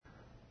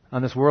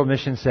On this World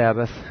Mission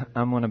Sabbath,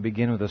 I'm going to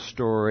begin with a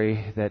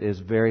story that is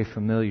very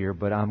familiar,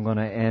 but I'm going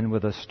to end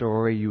with a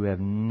story you have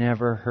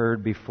never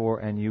heard before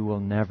and you will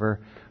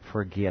never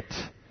forget.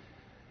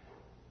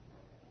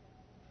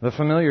 The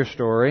familiar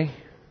story,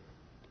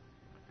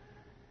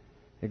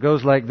 it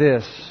goes like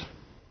this.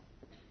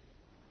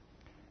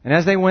 And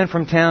as they went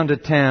from town to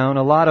town,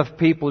 a lot of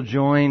people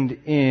joined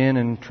in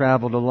and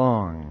traveled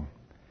along.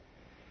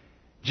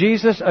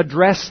 Jesus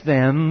addressed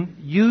them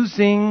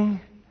using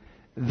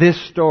this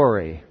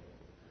story.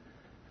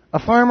 A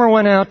farmer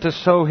went out to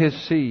sow his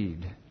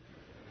seed.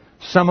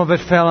 Some of it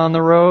fell on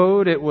the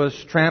road, it was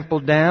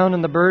trampled down,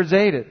 and the birds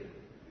ate it.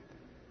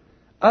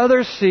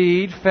 Other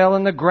seed fell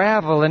in the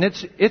gravel, and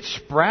it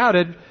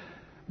sprouted,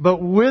 but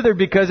withered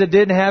because it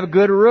didn't have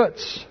good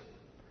roots.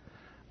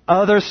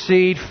 Other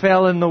seed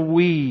fell in the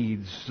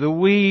weeds. The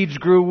weeds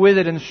grew with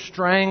it and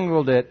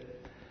strangled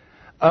it.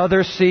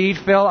 Other seed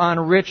fell on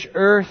rich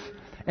earth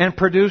and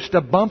produced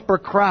a bumper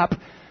crop.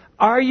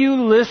 Are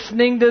you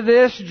listening to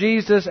this?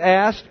 Jesus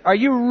asked. Are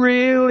you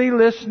really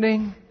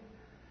listening?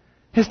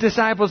 His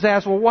disciples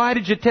asked, well, why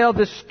did you tell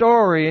this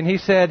story? And he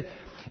said,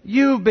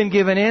 you've been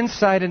given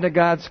insight into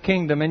God's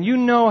kingdom, and you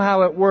know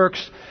how it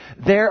works.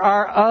 There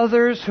are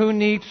others who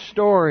need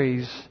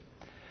stories.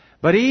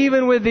 But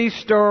even with these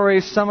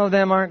stories, some of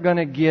them aren't going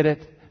to get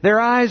it. Their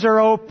eyes are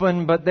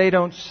open, but they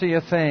don't see a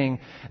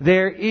thing.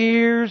 Their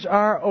ears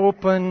are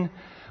open,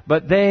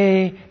 but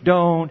they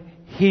don't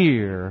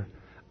hear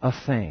a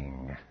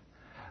thing.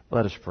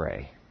 Let us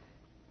pray.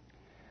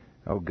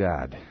 Oh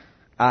God,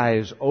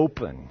 eyes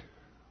open,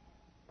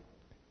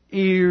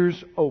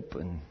 ears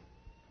open.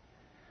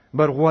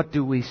 But what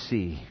do we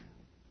see?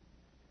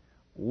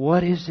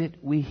 What is it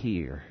we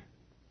hear?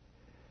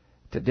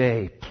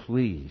 Today,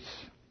 please,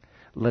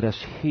 let us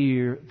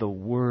hear the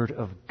Word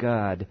of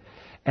God,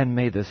 and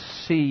may the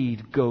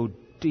seed go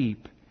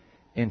deep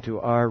into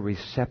our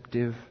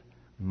receptive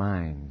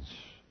minds.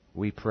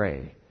 We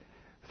pray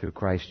through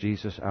Christ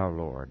Jesus our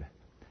Lord.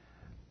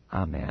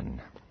 Amen.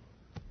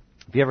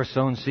 Have you ever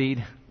sown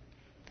seed?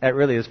 That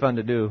really is fun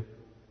to do.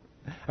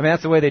 I mean,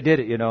 that's the way they did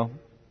it, you know.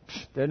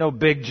 There are no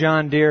big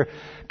John Deere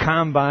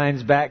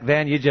combines back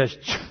then. You just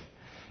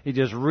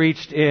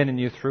reached in and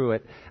you threw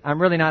it.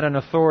 I'm really not an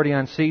authority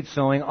on seed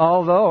sowing,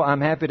 although I'm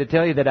happy to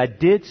tell you that I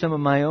did some of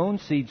my own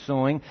seed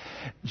sowing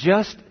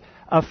just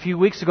a few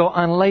weeks ago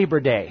on Labor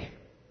Day.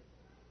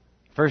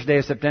 First day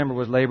of September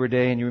was Labor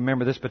Day, and you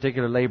remember this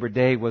particular Labor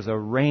Day was a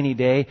rainy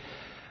day.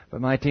 But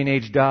my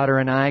teenage daughter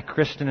and I,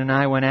 Kristen and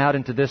I, went out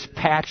into this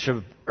patch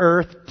of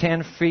earth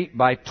 10 feet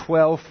by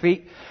 12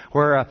 feet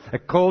where a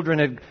cauldron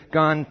had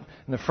gone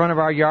in the front of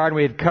our yard and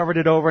we had covered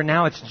it over.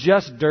 Now it's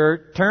just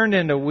dirt, turned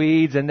into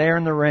weeds, and there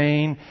in the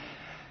rain,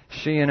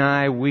 she and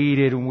I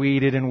weeded and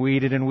weeded and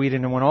weeded and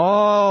weeded. And when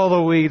all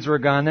the weeds were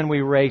gone, then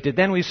we raked it,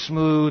 then we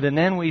smoothed, and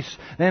then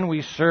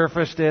we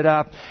surfaced it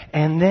up.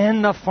 And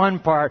then the fun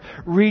part,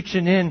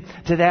 reaching in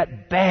to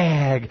that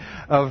bag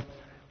of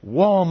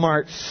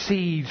Walmart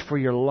seeds for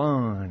your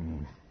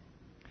lawn.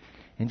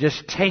 And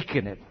just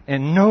taking it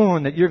and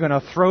knowing that you're going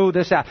to throw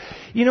this out.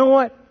 You know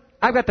what?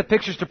 I've got the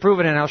pictures to prove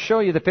it, and I'll show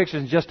you the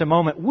pictures in just a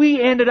moment.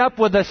 We ended up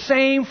with the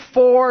same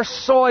 4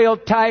 soil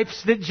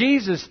types that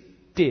Jesus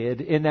did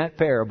in that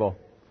parable.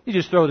 You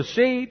just throw the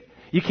seed.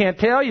 You can't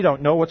tell. You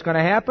don't know what's going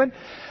to happen.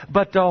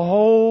 But to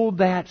hold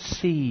that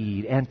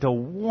seed and to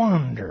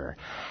wonder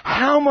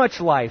how much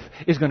life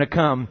is going to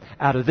come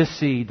out of this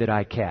seed that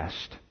I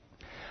cast.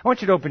 I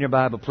want you to open your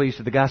Bible, please,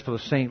 to the Gospel of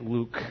St.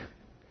 Luke,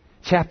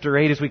 chapter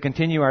 8, as we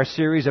continue our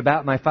series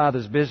about my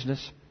Father's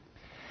business.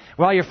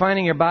 While you're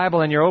finding your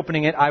Bible and you're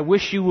opening it, I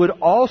wish you would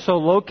also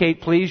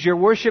locate, please, your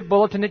worship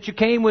bulletin that you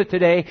came with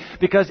today,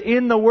 because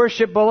in the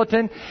worship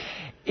bulletin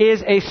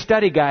is a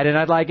study guide, and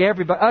I'd like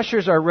everybody,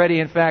 ushers are ready,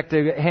 in fact,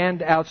 to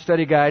hand out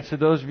study guides to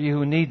those of you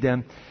who need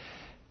them.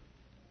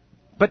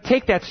 But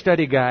take that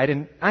study guide,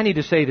 and I need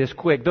to say this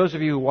quick. Those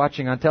of you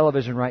watching on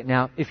television right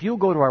now, if you'll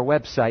go to our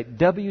website,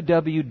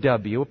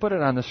 we'll put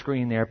it on the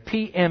screen there,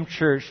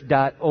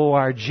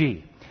 pmchurch.org.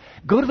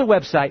 Go to the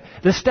website.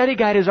 The study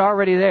guide is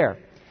already there.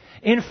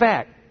 In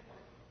fact,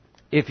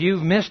 if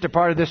you've missed a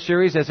part of this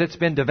series as it's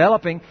been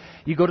developing,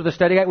 you go to the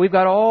study guide. You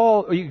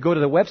can go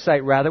to the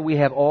website rather. We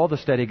have all the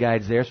study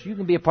guides there, so you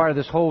can be a part of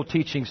this whole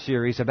teaching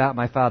series about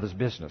my Father's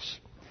business.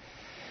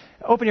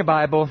 Open your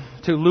Bible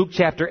to Luke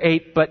chapter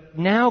 8, but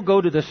now go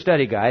to the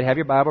study guide. Have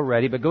your Bible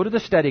ready, but go to the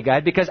study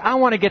guide because I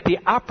want to get the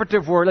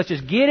operative word. Let's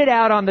just get it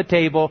out on the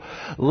table.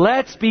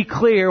 Let's be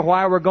clear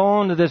why we're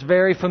going to this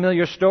very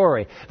familiar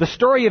story. The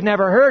story you've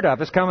never heard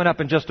of is coming up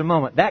in just a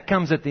moment. That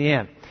comes at the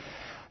end.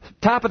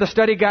 Top of the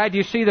study guide,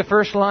 you see the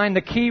first line.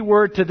 The key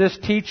word to this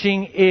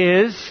teaching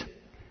is,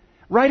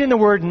 right in the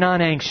word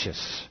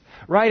non-anxious.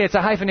 Right? It's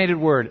a hyphenated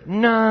word.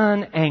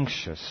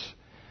 Non-anxious.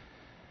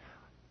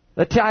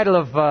 The title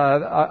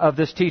of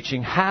this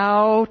teaching,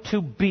 How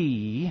to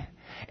Be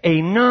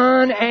a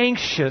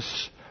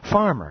Non-Anxious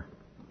Farmer.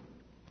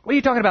 What are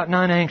you talking about,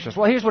 non-anxious?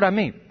 Well, here's what I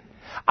mean.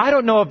 I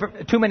don't know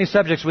of too many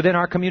subjects within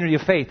our community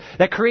of faith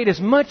that create as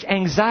much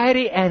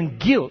anxiety and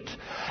guilt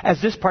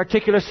as this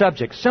particular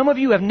subject. Some of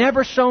you have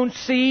never sown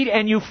seed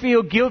and you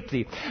feel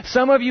guilty.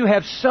 Some of you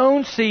have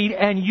sown seed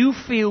and you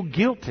feel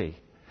guilty.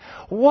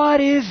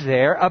 What is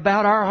there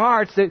about our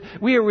hearts that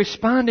we are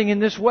responding in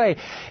this way?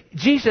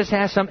 Jesus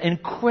has some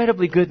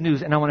incredibly good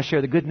news, and I want to share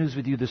the good news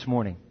with you this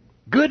morning.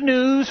 Good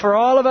news for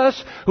all of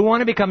us who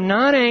want to become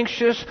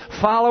non-anxious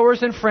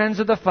followers and friends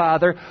of the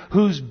Father,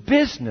 whose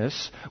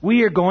business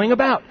we are going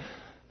about.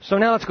 So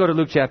now let's go to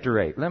Luke chapter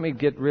 8. Let me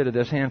get rid of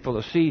this handful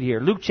of seed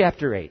here. Luke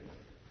chapter 8.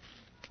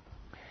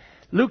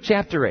 Luke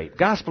chapter 8,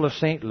 Gospel of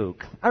St.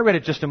 Luke. I read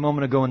it just a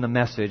moment ago in the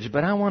message,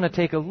 but I want to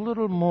take a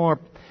little more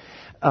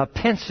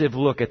pensive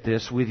look at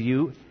this with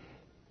you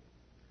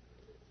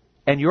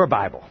and your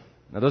Bible.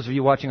 Now, those of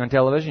you watching on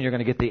television, you're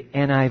going to get the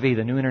NIV,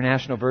 the New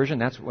International Version.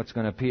 That's what's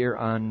going to appear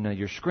on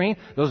your screen.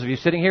 Those of you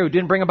sitting here who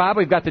didn't bring a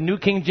Bible, you've got the New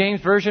King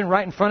James Version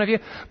right in front of you.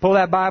 Pull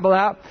that Bible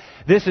out.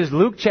 This is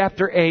Luke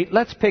chapter 8.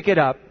 Let's pick it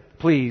up,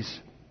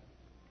 please,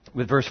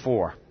 with verse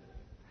 4.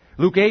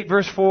 Luke 8,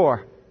 verse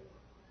 4.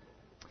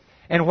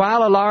 And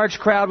while a large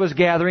crowd was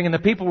gathering and the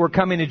people were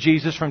coming to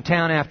Jesus from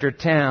town after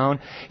town,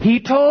 He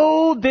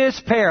told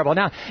this parable.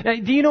 Now,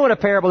 do you know what a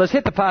parable is?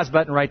 Hit the pause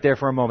button right there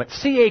for a moment.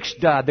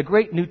 C.H. Dodd, the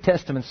great New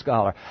Testament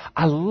scholar,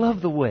 I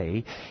love the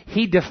way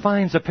he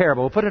defines a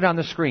parable. We'll put it on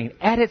the screen.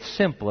 At its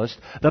simplest,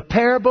 the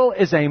parable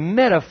is a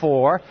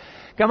metaphor.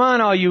 Come on,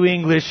 all you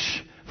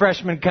English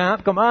freshman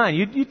comp. Come on,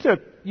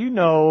 you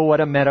know what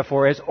a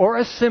metaphor is, or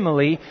a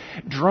simile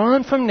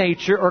drawn from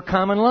nature or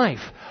common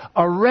life,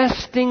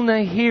 arresting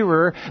the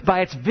hearer by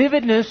its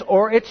vividness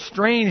or its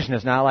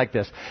strangeness. Now I like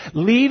this.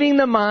 Leaving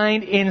the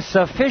mind in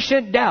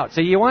sufficient doubt.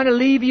 So you want to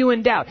leave you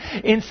in doubt.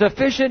 In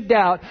sufficient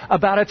doubt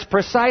about its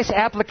precise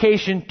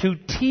application to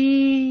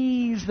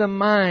tease the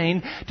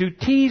mind, to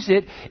tease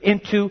it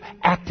into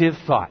active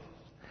thought.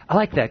 I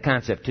like that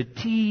concept, to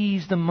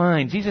tease the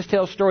mind. Jesus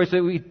tells stories so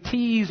that we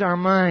tease our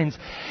minds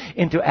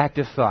into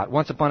active thought.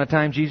 Once upon a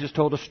time, Jesus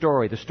told a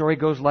story. The story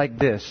goes like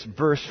this,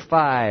 verse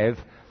 5.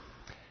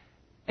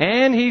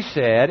 And He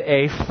said,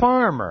 a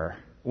farmer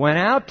went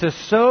out to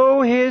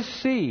sow his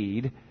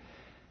seed,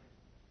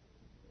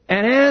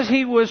 and as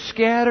he was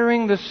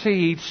scattering the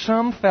seed,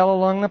 some fell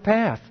along the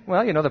path.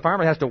 Well, the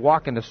farmer has to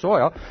walk in the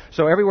soil,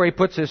 so everywhere he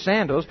puts his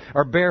sandals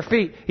or bare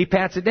feet, he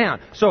pats it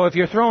down. So if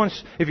you're throwing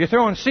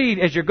seed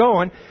as you're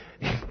going,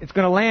 it's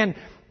going to land.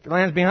 If it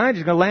lands behind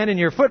you, it's going to land in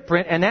your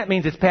footprint, and that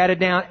means it's patted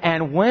down.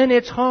 And when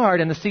it's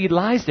hard and the seed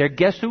lies there,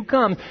 guess who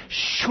comes?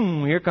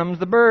 Shoom, here comes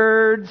the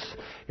birds.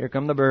 Here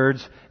come the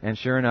birds. And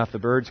sure enough, the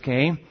birds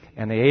came,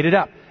 and they ate it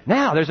up.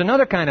 Now, there's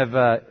another kind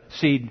of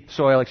seed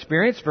soil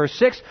experience. Verse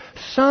 6,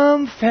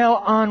 some fell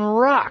on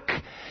rock.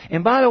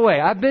 And by the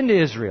way, I've been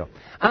to Israel.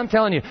 I'm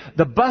telling you,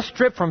 the bus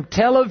trip from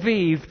Tel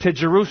Aviv to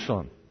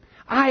Jerusalem,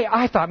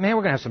 I thought, man,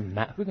 we're going to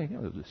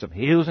have some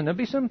hills and there'll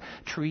be some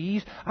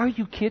trees. Are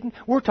you kidding?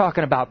 We're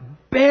talking about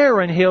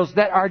barren hills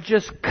that are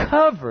just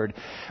covered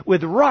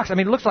with rocks. I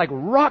mean, it looks like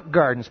rock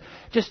gardens,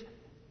 just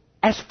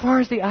as far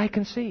as the eye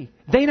can see.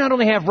 They not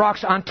only have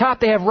rocks on top,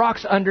 they have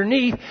rocks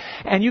underneath.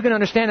 And you can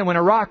understand that when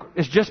a rock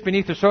is just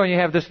beneath the soil and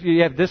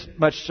you have this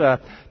much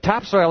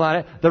topsoil on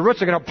it, the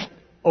roots are going to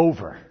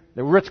over.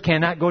 The roots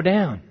cannot go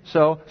down.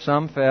 So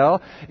some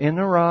fell in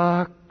the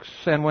rocks,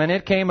 and when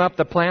it came up,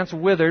 the plants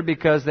withered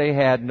because they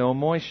had no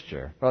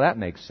moisture. Well, that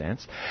makes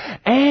sense.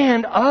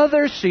 And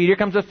other seed, here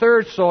comes the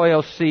third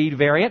soil seed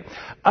variant.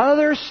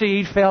 Other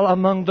seed fell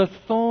among the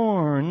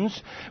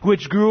thorns,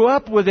 which grew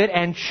up with it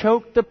and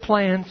choked the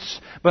plants.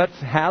 But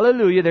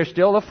hallelujah, there's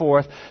still the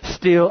fourth.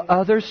 Still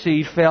other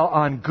seed fell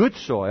on good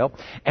soil,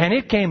 and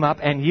it came up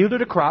and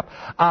yielded a crop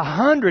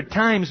 100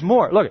 times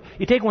more. Look,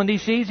 you take one of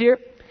these seeds here.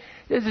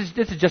 This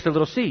is just a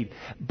little seed.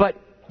 But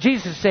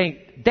Jesus is saying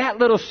that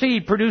little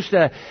seed produced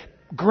a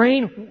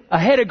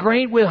head of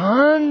grain with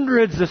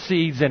hundreds of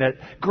seeds in it.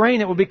 Grain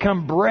that will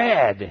become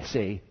bread,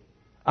 see.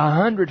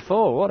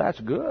 100-fold. Well, that's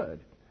good.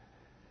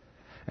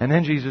 And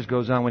then Jesus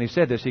goes on. When He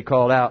said this, He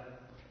called out,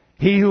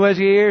 he who has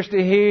ears to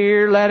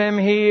hear, let him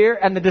hear.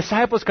 And the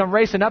disciples come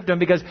racing up to Him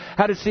because,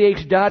 how did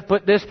C.H. Dodd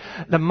put this?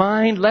 The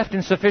mind left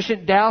in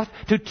sufficient doubt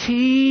to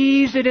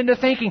tease it into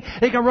thinking.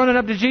 They come running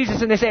up to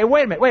Jesus and they say,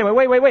 wait a minute,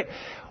 wait.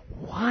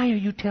 Why are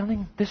you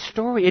telling this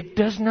story? It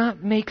does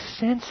not make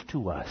sense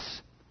to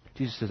us.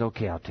 Jesus says,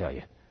 okay, I'll tell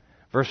you.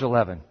 Verse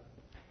 11.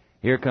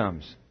 Here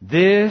comes.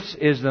 This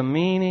is the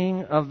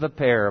meaning of the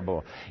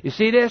parable. You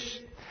see this?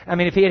 I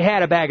mean, if he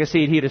had a bag of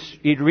seed,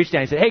 he'd reach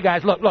down and say, hey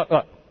guys, look.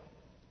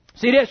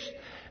 See this?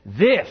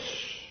 This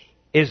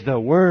is the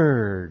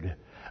Word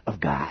of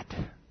God.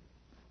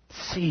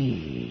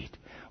 Seed.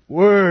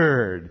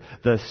 Word.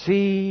 The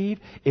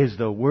seed is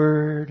the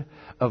Word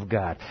of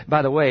God.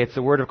 By the way, it's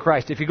the Word of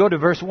Christ. If you go to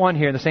verse 1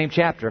 here in the same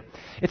chapter,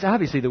 it's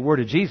obviously the Word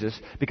of Jesus,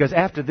 because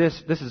after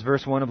this is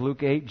verse 1 of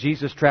Luke 8,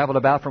 Jesus traveled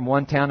about from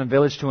one town and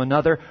village to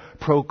another,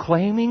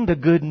 proclaiming the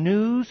good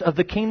news of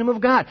the kingdom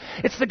of God.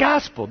 It's the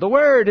gospel. The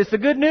Word is the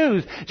good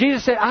news.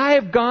 Jesus said, I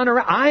have gone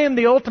around, I am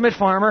the ultimate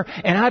farmer,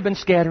 and I've been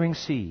scattering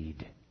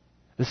seed.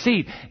 The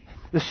seed.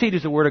 The seed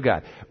is the Word of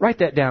God. Write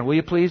that down, will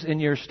you please, in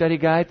your study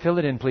guide? Fill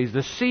it in, please.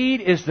 The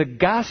seed is the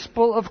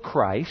gospel of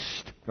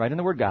Christ. Write in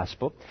the word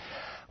gospel.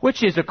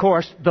 Which is, of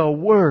course, the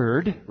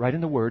Word. Write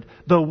in the Word.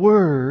 The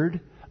Word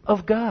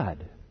of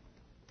God.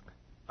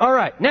 All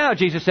right. Now,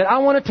 Jesus said, I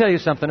want to tell you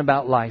something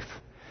about life.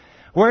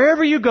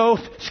 Wherever you go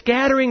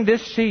scattering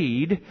this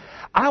seed,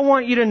 I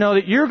want you to know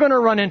that you're going to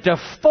run into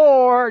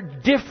 4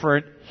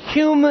 different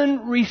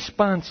human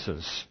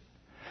responses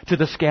to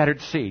the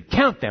scattered seed.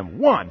 Count them.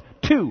 1,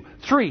 2,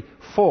 3,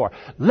 4.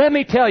 Let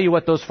me tell you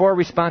what those 4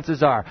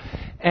 responses are.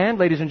 And,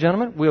 ladies and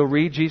gentlemen, we'll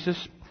read Jesus.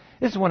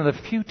 This is one of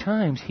the few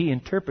times He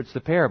interprets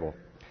the parable.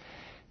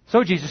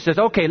 So Jesus says,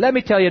 okay, let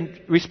me tell you,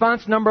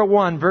 response number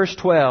 1, verse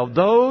 12.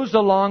 Those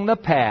along the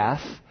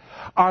path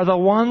are the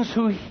ones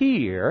who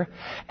hear,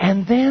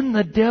 and then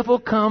the devil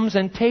comes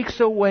and takes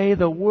away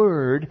the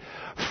word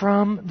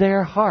from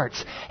their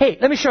hearts. Hey,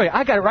 let me show you.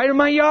 I got it right in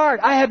my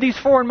yard. I have these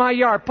 4 in my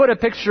yard. Put a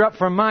picture up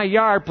from my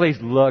yard, please.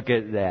 Look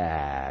at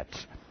that.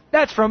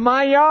 That's from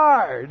my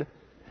yard.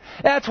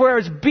 That's where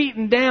it's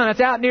beaten down.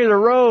 It's out near the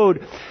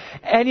road.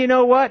 And you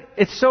know what?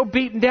 It's so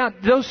beaten down.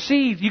 Those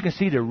seeds, you can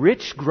see the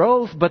rich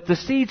growth, but the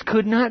seeds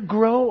could not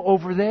grow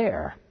over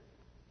there.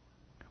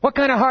 What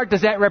kind of heart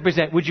does that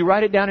represent? Would you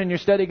write it down in your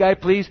study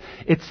guide, please?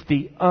 It's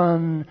the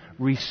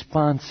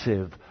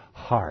unresponsive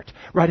heart.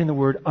 Write in the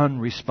word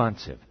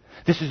unresponsive.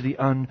 This is the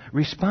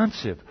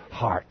unresponsive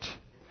heart.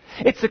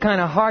 It's the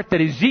kind of heart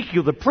that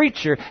Ezekiel, the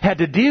preacher, had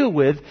to deal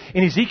with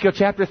in Ezekiel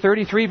chapter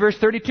 33, verse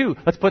 32.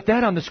 Let's put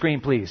that on the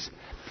screen, please.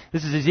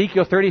 This is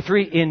Ezekiel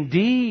 33.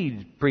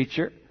 Indeed,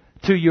 preacher,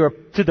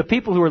 to the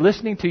people who are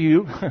listening to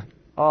you,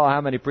 oh,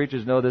 how many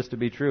preachers know this to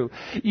be true?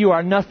 You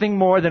are nothing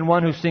more than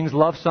one who sings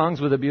love songs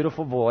with a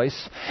beautiful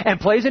voice and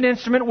plays an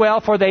instrument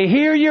well, for they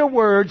hear your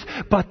words,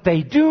 but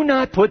they do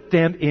not put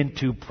them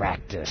into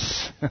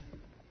practice.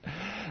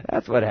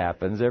 That's what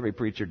happens. Every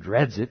preacher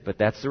dreads it, but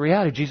that's the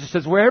reality. Jesus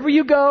says, wherever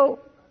you go,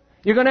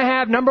 you're going to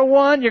have, number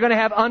 1, you're going to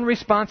have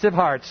unresponsive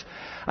hearts.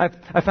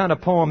 I found a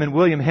poem in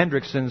William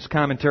Hendrickson's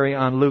commentary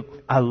on Luke.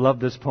 I love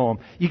this poem.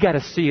 You got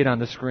to see it on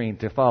the screen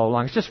to follow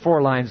along. It's just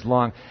 4 lines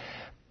long.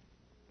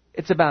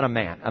 It's about a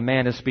man. A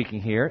man is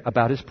speaking here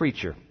about his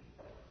preacher.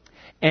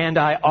 And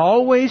I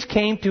always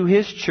came to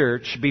his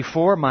church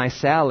before my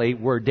Sally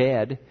were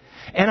dead.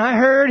 And I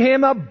heard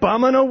him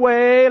a-bumming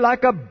away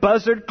like a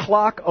buzzard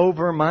clock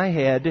over my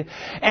head.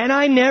 And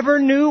I never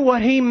knew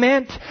what he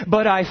meant,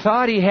 but I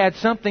thought he had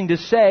something to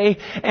say.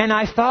 And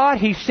I thought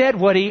he said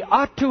what he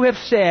ought to have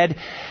said.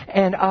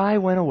 And I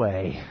went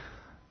away.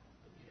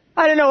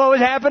 I didn't know what was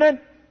happening.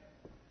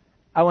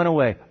 I went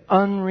away.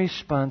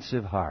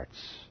 Unresponsive hearts.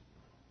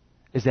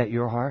 Is that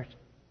your heart?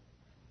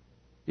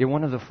 You're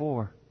one of the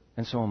 4,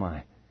 and so am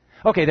I.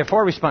 Okay, there are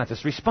 4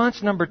 responses.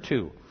 Response number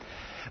 2.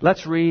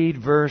 Let's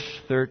read verse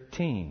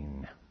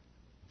 13.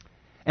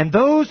 And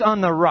those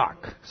on the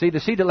rock, see, the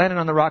seed that landed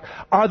on the rock,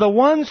 are the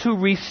ones who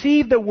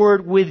receive the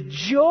word with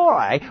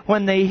joy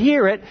when they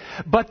hear it,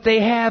 but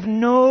they have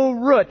no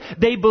root.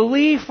 They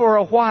believe for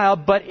a while,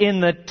 but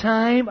in the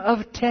time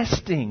of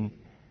testing,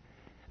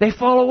 they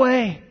fall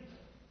away.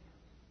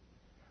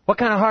 What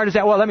kind of heart is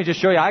that? Well, let me just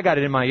show you. I got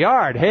it in my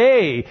yard.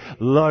 Hey,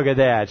 look at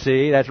that.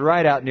 See, that's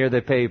right out near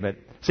the pavement.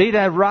 See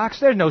that rocks?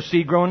 There's no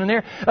seed growing in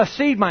there. A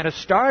seed might have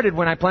started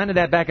when I planted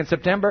that back in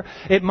September.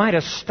 It might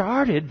have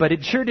started, but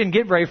it sure didn't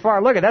get very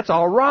far. Look at that's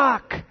all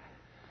rock.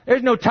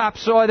 There's no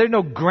topsoil. There's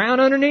no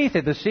ground underneath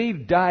it. The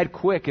seed died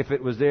quick if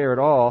it was there at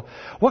all.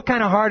 What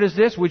kind of heart is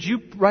this? Would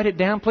you write it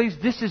down, please?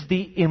 This is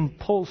the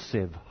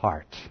impulsive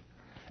heart.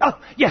 Oh,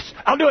 yes,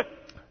 I'll do it.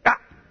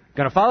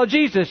 Going to follow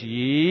Jesus?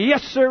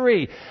 Yes,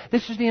 sirree.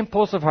 This is the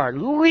impulsive heart.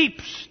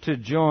 Leaps to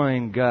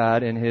join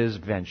God in His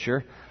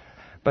venture.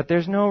 But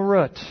there's no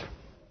root.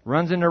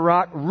 Runs into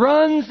rock,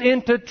 runs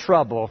into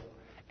trouble,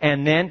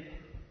 and then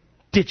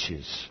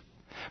ditches.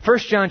 1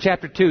 John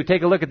chapter 2,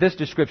 take a look at this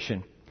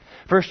description.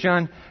 1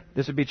 John,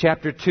 this would be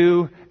chapter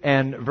 2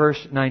 and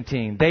verse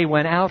 19. They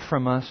went out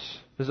from us,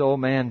 this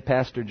old man,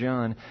 Pastor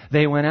John,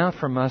 they went out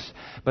from us,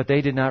 but they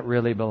did not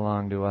really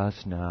belong to us,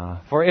 no.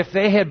 For if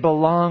they had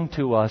belonged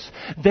to us,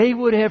 they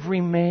would have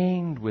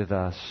remained with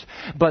us.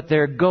 But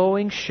their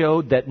going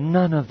showed that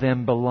none of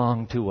them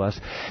belonged to us.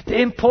 The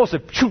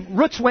impulsive,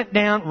 roots went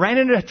down, ran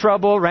into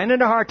trouble, ran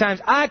into hard times.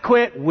 I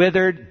quit,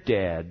 withered,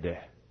 dead.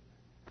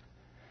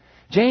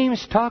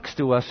 James talks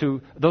to us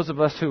those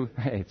of us who,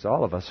 hey, it's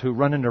all of us, who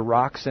run into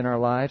rocks in our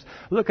lives.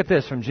 Look at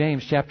this from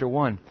James chapter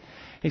 1.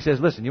 He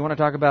says, listen, you want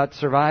to talk about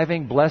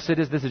surviving? This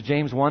is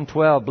James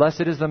 1:12.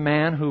 Blessed is the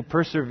man who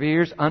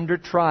perseveres under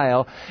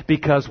trial,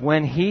 because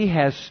when he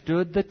has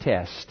stood the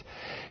test,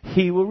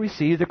 he will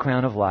receive the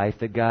crown of life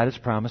that God has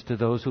promised to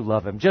those who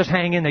love Him. Just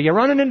hang in there. You're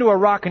running into a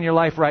rock in your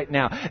life right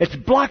now. It's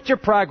blocked your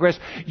progress.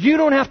 You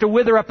don't have to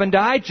wither up and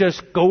die.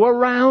 Just go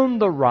around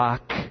the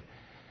rock.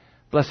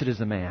 Blessed is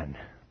the man,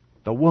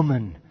 the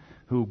woman,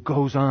 who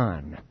goes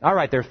on. All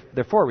right, there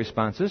are four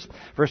responses.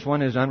 First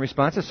one is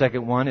unresponsive.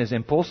 Second one is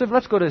impulsive.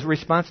 Let's go to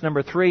response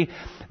number 3.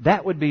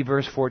 That would be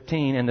verse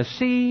 14. And the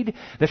seed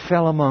that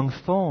fell among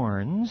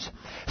thorns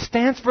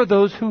stands for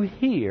those who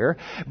hear,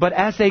 but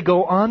as they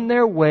go on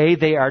their way,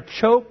 they are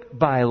choked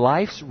by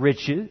life's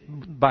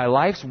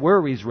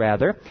worries,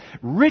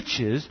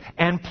 riches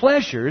and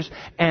pleasures,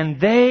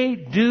 and they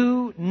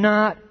do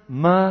not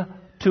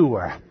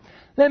mature.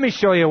 Let me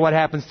show you what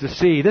happens to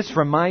seed. This is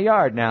from my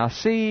yard now.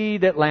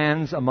 Seed that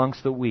lands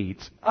amongst the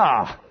weeds.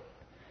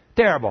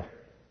 Terrible.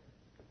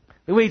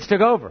 The weeds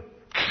took over.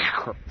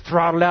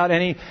 Throttled out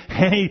any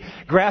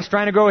grass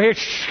trying to grow here.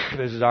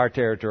 This is our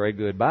territory.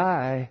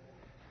 Goodbye.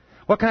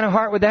 What kind of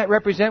heart would that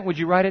represent? Would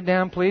you write it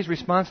down, please?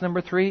 Response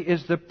number 3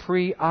 is the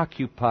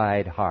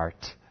preoccupied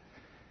heart.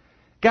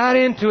 Got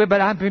into it, but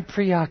I've been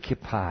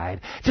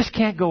preoccupied. Just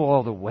can't go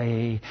all the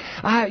way.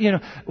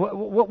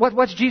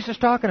 What's Jesus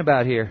talking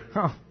about here?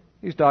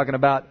 He's talking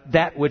about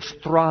that which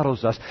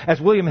throttles us. As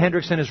William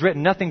Hendrickson has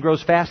written, nothing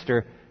grows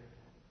faster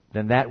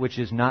than that which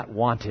is not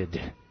wanted.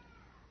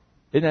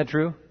 Isn't that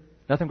true?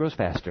 Nothing grows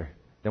faster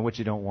than what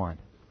you don't want.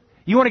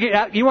 You want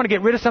to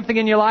get rid of something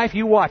in your life?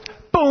 You watch.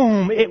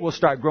 Boom! It will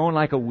start growing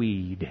like a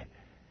weed.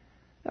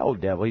 The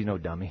old devil, he's no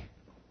dummy.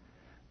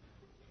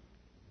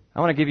 I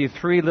want to give you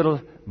 3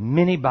 little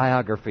mini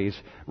biographies.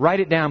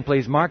 Write it down,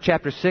 please. Mark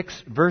chapter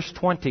 6, verse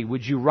 20.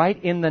 Would you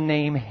write in the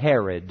name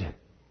Herod?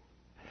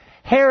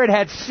 Herod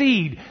had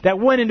seed that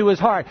went into his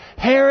heart.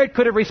 Herod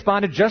could have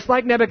responded just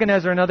like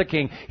Nebuchadnezzar, another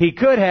king. He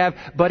could have,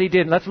 but he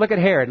didn't. Let's look at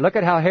Herod. Look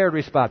at how Herod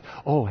responds.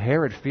 Oh,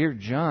 Herod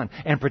feared John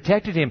and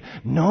protected him,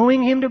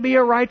 knowing him to be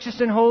a righteous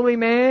and holy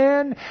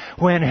man.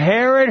 When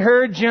Herod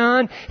heard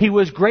John, he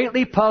was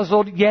greatly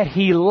puzzled, yet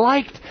he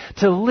liked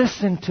to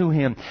listen to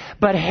him.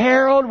 But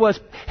Herod was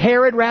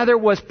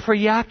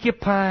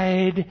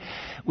preoccupied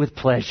with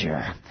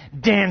pleasure,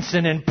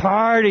 dancing and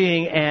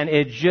partying, and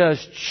it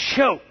just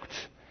choked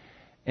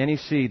any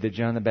seed that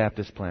John the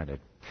Baptist planted.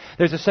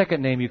 There's a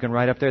second name you can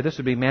write up there. This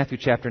would be Matthew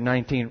chapter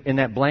 19. In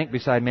that blank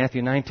beside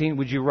Matthew 19,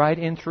 would you write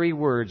in 3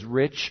 words,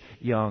 rich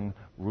young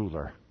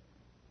ruler?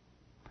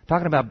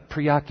 Talking about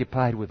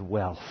preoccupied with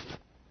wealth.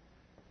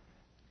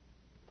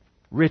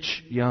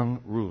 Rich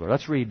young ruler.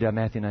 Let's read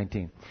Matthew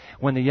 19.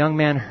 When the young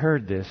man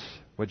heard this,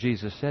 what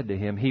Jesus said to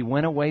him, he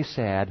went away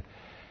sad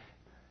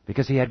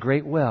because he had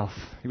great wealth.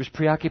 He was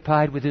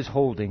preoccupied with his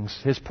holdings,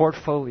 his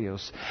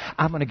portfolios.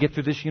 I'm going to get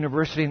through this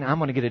university and I'm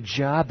going to get a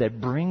job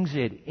that brings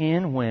it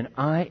in when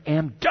I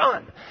am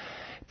done.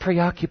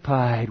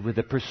 Preoccupied with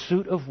the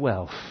pursuit of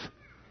wealth.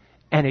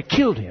 And it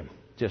killed him.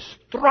 Just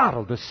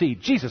throttled the seed.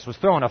 Jesus was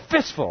throwing a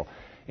fistful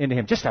into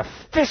him. Just a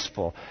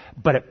fistful.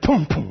 But it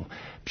boom,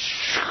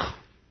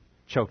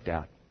 choked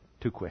out.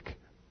 Too quick.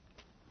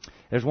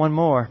 There's one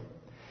more.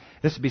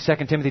 This would be 2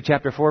 Timothy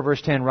chapter 4,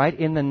 verse 10. Right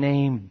in the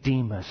name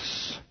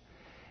Demas.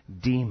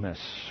 Demas,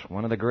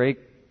 one of the great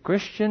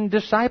Christian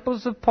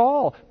disciples of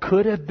Paul,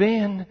 could have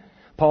been.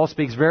 Paul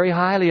speaks very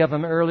highly of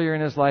him earlier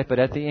in his life, but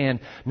at the end,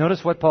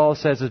 notice what Paul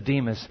says of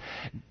Demas.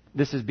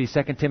 This would be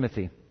 2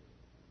 Timothy.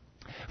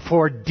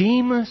 For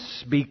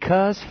Demas,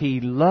 because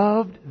he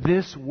loved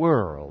this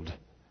world,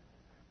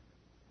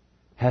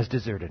 has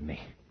deserted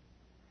me.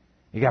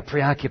 He got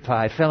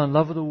preoccupied, fell in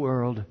love with the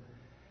world.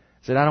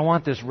 Said, I don't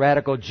want this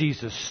radical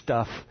Jesus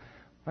stuff.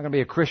 I'm not going to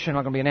be a Christian. I'm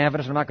not going to be an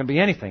Adventist. I'm not going to be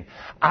anything.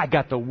 I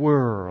got the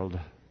world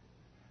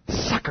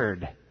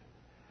suckered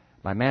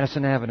by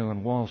Madison Avenue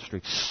and Wall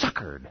Street.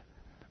 Suckered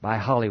by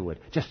Hollywood.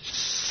 Just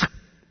sucked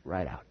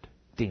right out.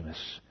 Demas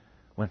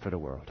went for the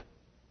world.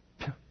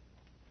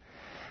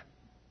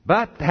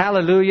 But,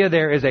 hallelujah,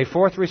 there is a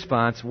fourth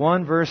response,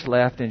 1 verse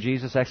left in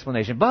Jesus'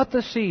 explanation. But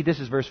the seed, this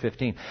is verse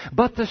 15,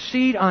 but the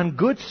seed on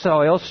good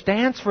soil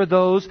stands for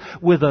those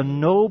with a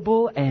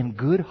noble and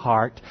good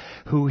heart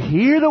who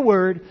hear the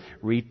word,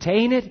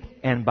 retain it,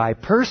 and by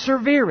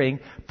persevering,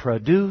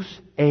 produce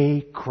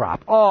a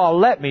crop. Oh,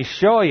 let me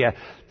show you.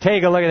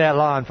 Take a look at that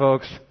lawn,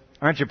 folks.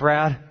 Aren't you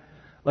proud?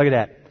 Look at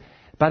that.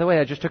 By the way,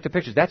 I just took the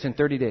pictures. That's in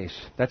 30 days.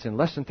 That's in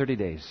less than 30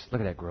 days.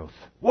 Look at that growth.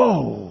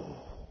 Whoa!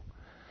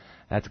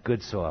 That's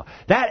good soil.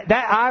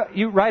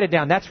 You write it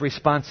down. That's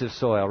responsive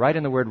soil. Write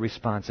in the word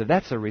responsive.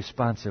 That's a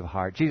responsive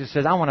heart. Jesus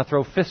says, I want to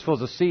throw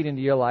fistfuls of seed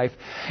into your life,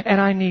 and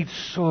I need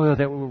soil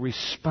that will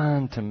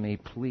respond to me,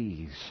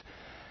 please.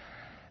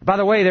 By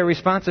the way, there are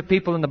responsive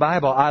people in the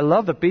Bible. I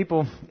love the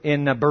people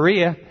in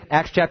Berea,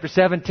 Acts chapter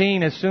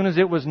 17. As soon as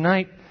it was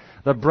night,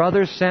 the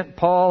brothers sent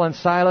Paul and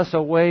Silas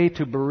away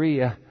to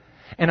Berea.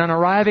 And on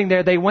arriving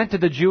there, they went to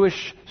the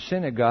Jewish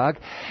synagogue.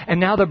 And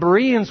now the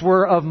Bereans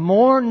were of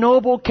more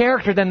noble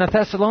character than the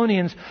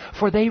Thessalonians,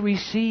 for they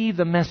received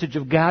the message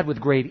of God with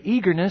great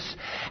eagerness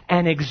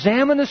and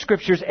examined the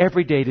Scriptures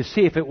every day to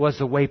see if it was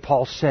the way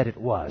Paul said it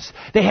was.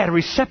 They had a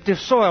receptive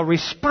soil,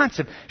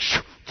 responsive,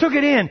 took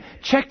it in,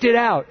 checked it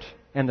out,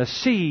 and the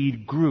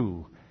seed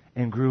grew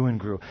and grew and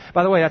grew.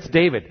 By the way, that's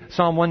David.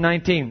 Psalm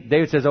 119.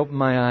 David says, open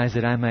my eyes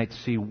that I might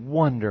see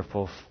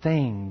wonderful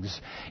things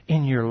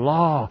in your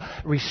law.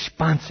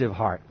 Responsive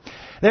heart.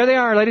 There they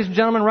are, ladies and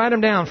gentlemen. Write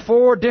them down.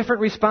 4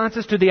 different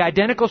responses to the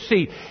identical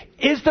seed.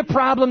 Is the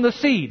problem the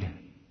seed?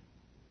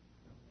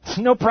 There's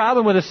no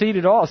problem with the seed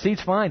at all.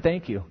 Seed's fine,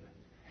 thank you.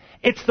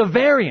 It's the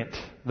variant.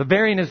 The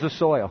variant is the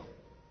soil.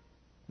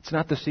 It's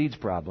not the seed's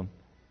problem.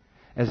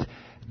 As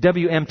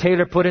W.M.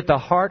 Taylor put it, the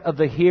heart of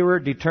the hearer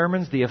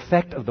determines the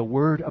effect of the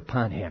word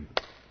upon him.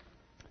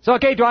 So,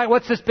 okay, Dwight,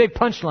 what's this big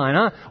punchline,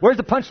 huh? Where's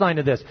the punchline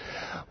to this?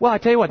 Well, I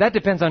tell you what, that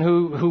depends on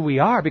who we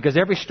are, because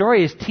every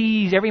story is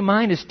teased, every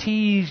mind is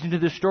teased into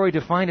the story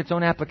to find its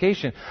own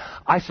application.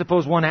 I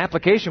suppose one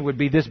application would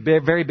be this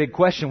very big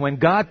question. When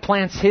God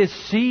plants His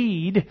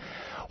seed,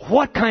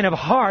 what kind of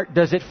heart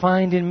does it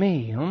find in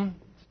me?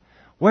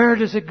 Where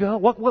does it go?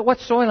 What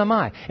soil am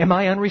I? Am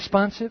I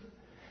unresponsive?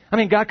 I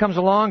mean, God comes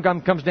along,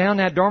 comes down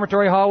that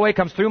dormitory hallway,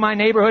 comes through my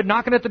neighborhood,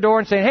 knocking at the door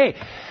and saying, hey,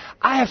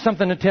 I have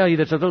something to tell you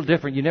that's a little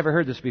different. You never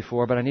heard this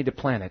before, but I need to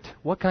plant it.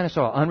 What kind of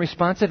soil?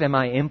 Unresponsive? Am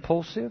I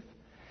impulsive?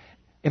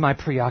 Am I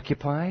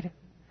preoccupied?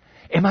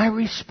 Am I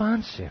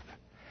responsive?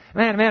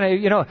 Man,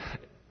 you know,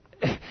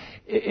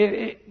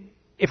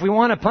 if we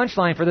want a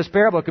punchline for this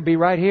parable, it could be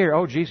right here.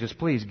 Oh, Jesus,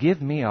 please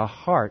give me a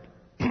heart.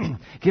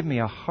 Give me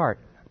a heart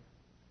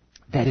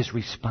that is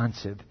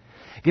responsive.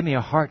 Give me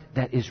a heart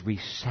that is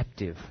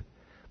receptive.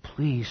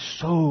 Please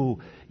sow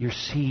your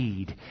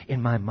seed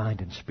in my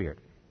mind and spirit.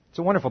 It's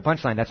a wonderful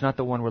punchline. That's not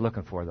the one we're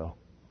looking for, though.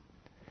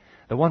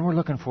 The one we're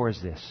looking for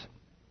is this.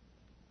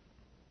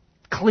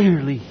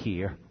 Clearly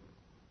here,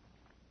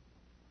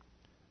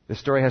 this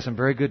story has some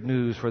very good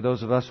news for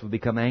those of us who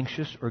become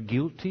anxious or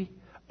guilty,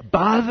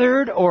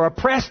 bothered or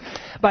oppressed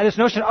by this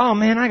notion, oh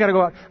man, I gotta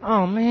go out.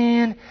 Oh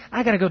man,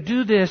 I gotta go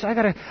do this. I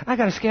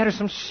gotta scatter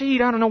some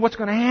seed. I don't know what's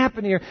going to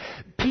happen here.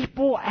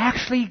 People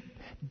actually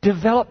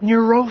develop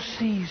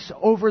neuroses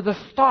over the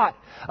thought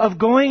of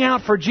going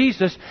out for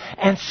Jesus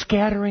and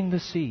scattering the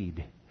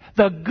seed.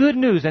 The good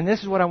news, and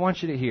this is what I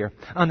want you to hear,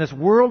 on this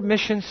World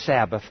Mission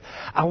Sabbath,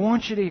 I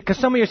want you to, because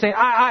some of you are saying,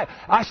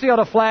 I see all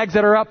the flags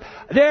that are up.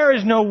 There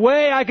is no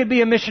way I could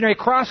be a missionary.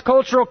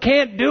 Cross-cultural,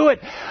 can't do it.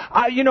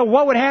 You know,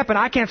 what would happen?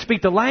 I can't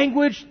speak the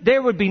language.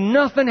 There would be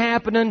nothing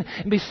happening.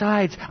 And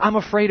besides, I'm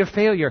afraid of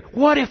failure.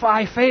 What if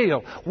I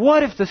fail?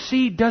 What if the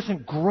seed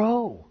doesn't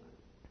grow?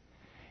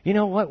 You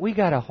know what? We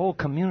got a whole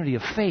community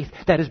of faith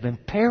that has been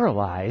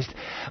paralyzed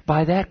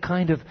by that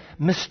kind of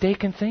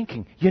mistaken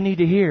thinking. You need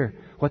to hear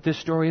what this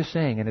story is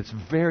saying, and it's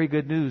very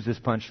good news, this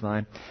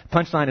punchline.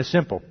 Punchline is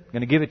simple. I'm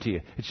going to give it to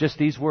you. It's just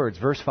these words.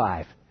 Verse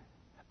 5.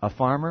 A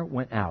farmer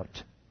went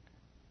out.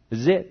 This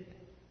is it.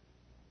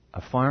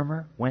 A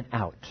farmer went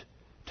out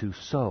to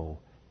sow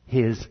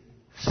his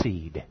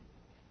seed.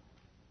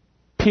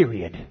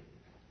 Period.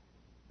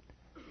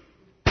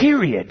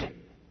 Period.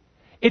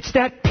 It's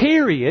that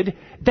period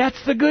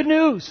that's the good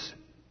news.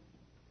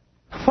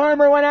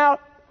 Farmer went out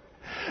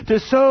to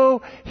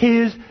sow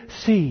his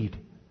seed.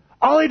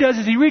 All he does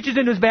is he reaches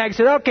into his bag and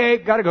says, okay,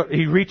 gotta go.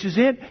 He reaches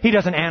in. He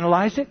doesn't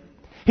analyze it.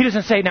 He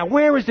doesn't say, now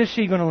where is this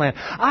seed going to land?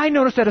 I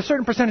noticed that a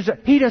certain percentage,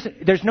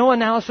 there's no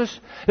analysis.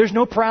 There's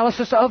no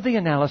paralysis of the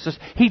analysis.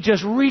 He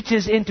just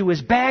reaches into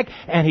his bag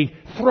and he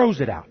throws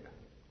it out.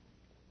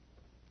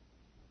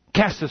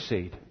 Casts the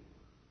seed.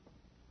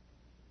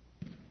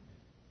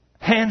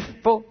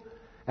 Handful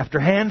after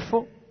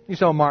handful. You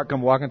saw Mark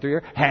come walking through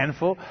here.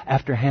 Handful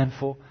after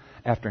handful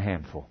after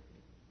handful.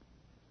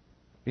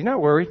 He's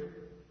not worried.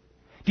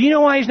 Do you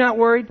know why he's not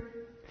worried?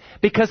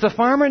 Because the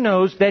farmer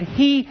knows that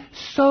he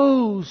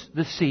sows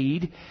the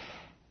seed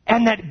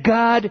and that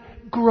God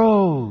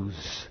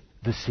grows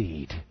the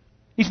seed.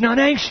 He's not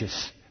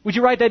anxious. Would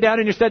you write that down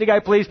in your study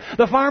guide, please?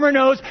 The farmer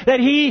knows that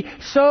he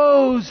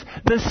sows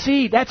the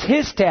seed. That's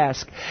his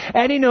task.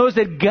 And he knows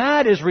that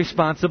God is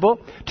responsible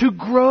to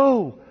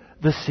grow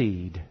the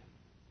seed.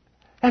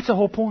 That's the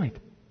whole point.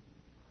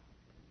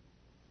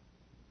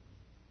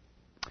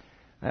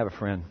 I have a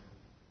friend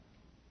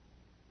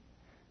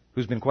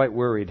who's been quite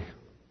worried.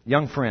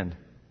 Young friend.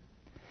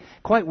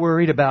 Quite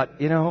worried about,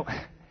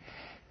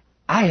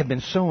 I have been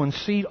sowing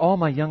seed all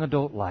my young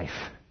adult life.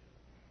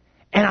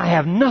 And I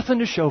have nothing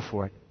to show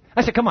for it.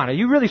 I said, come on, are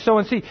you really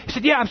sowing seed? He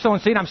said, yeah, I'm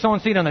sowing seed. I'm sowing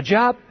seed on the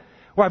job,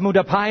 where I've moved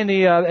up high in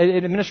the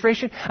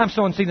administration. I'm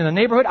sowing seed in the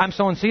neighborhood. I'm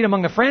sowing seed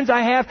among the friends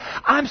I have.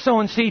 I'm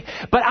sowing seed.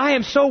 But I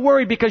am so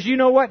worried because you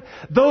know what?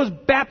 Those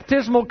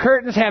baptismal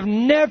curtains have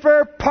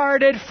never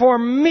parted for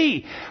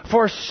me,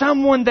 for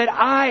someone that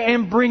I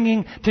am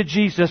bringing to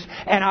Jesus.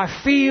 And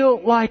I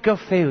feel like a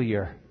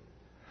failure.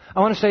 I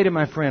want to say to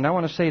my friend, I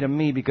want to say to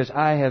me, because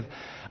I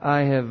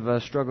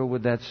have struggled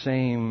with that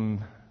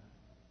same.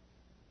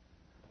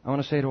 I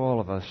want to say to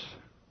all of us,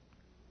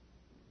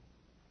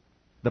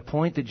 the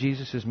point that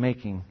Jesus is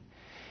making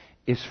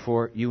is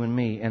for you and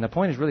me. And the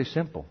point is really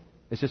simple.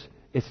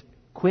 It's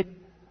quit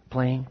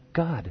playing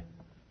God.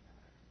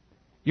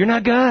 You're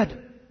not God.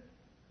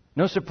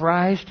 No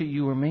surprise to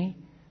you or me.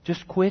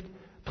 Just quit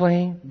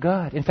playing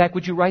God. In fact,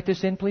 would you write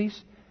this in, please?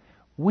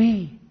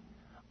 We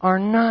are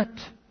not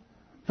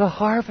the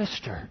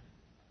harvester.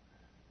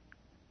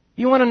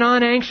 You want a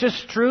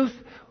non-anxious truth?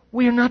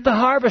 We are not the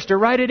harvester.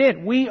 Write it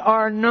in. We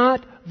are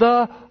not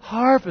the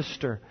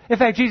harvester. In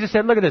fact, Jesus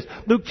said, look at this.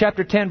 Luke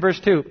chapter 10, verse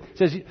 2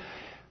 says,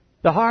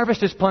 the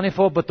harvest is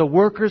plentiful, but the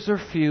workers are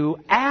few.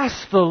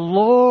 Ask the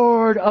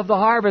Lord of the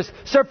harvest.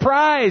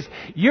 Surprise!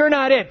 You're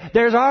not it.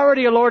 There's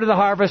already a Lord of the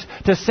harvest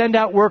to send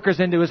out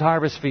workers into His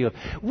harvest field.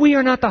 We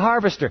are not the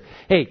harvester.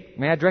 Hey,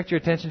 may I direct your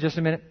attention just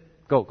a minute?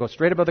 Go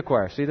straight above the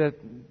choir. See the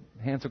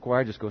handsome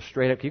choir? Just go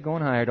straight up. Keep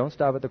going higher. Don't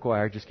stop at the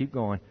choir. Just keep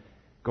going.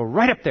 Go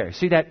right up there.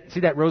 See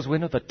that rose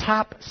window? The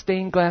top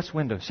stained glass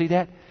window. See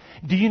that?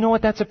 Do you know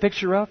what that's a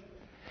picture of?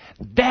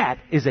 That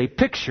is a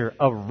picture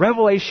of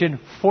Revelation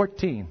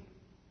 14.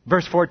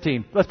 Verse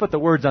 14. Let's put the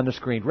words on the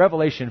screen.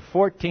 Revelation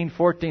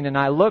 14:14. And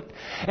I looked,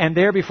 and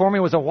there before me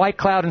was a white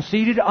cloud, and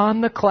seated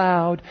on the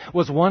cloud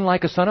was one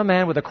like a son of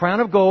man with a crown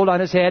of gold on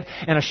his head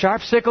and a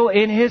sharp sickle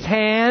in his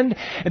hand.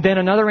 And then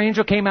another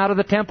angel came out of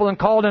the temple and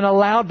called in a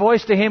loud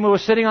voice to him who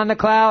was sitting on the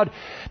cloud,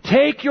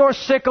 take your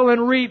sickle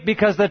and reap,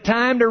 because the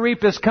time to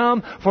reap has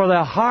come, for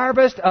the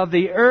harvest of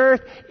the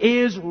earth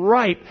is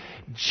ripe.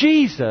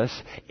 Jesus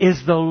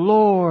is the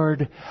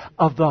Lord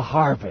of the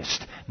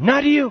harvest.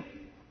 Not you,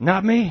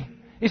 not me.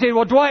 You say,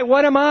 well, Dwight,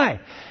 what am I?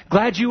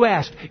 Glad you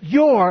asked.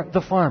 You're the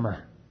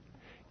farmer.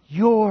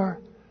 You're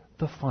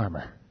the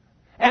farmer.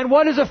 And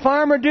what does a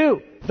farmer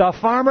do? The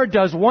farmer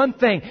does one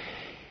thing.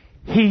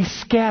 He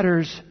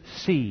scatters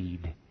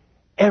seed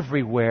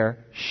everywhere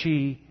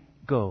she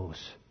goes.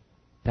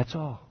 That's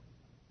all.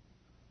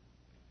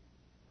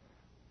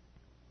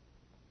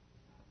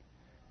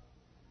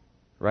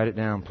 Write it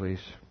down, please.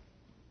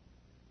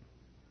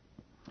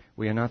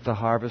 We are not the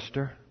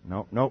harvester.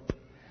 Nope.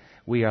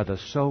 We are the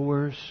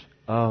sowers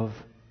of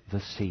the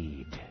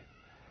seed.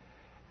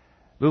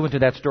 Move into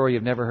that story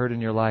you've never heard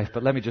in your life,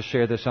 but let me just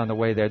share this on the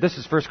way there. This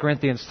is 1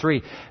 Corinthians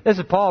 3. This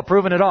is Paul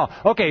proving it all.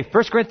 Okay,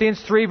 1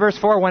 Corinthians 3 verse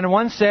 4, when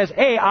one says,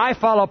 hey, I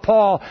follow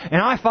Paul,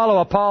 and I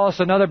follow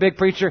Apollos, another big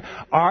preacher,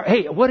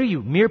 hey, what are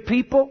you, mere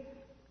people?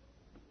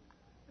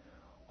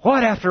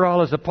 What, after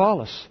all, is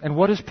Apollos? And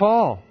what is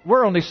Paul?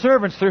 We're only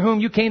servants through whom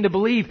you came to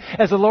believe,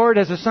 as the Lord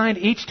has assigned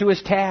each to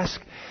his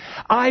task.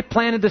 I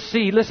planted the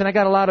seed. Listen, I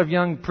got a lot of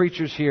young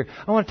preachers here.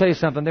 I want to tell you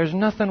something. There's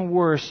nothing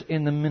worse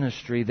in the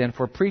ministry than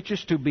for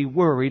preachers to be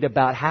worried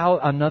about how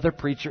another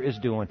preacher is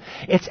doing.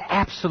 It's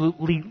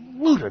absolutely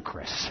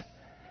ludicrous.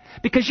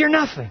 Because you're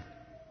nothing.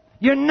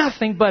 You're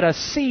nothing but a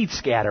seed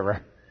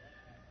scatterer.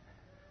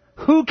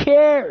 Who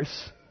cares?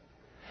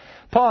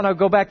 Paul, now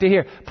go back to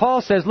here.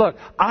 Paul says, look,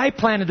 I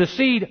planted the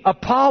seed.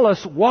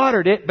 Apollos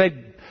watered it, but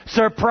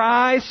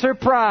surprise,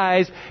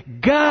 surprise,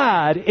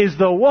 God is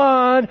the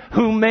one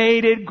who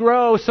made it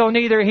grow. So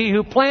neither he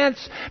who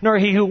plants nor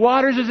he who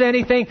waters is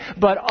anything,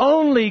 but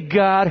only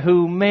God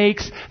who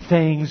makes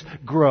things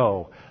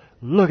grow.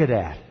 Look at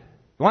that.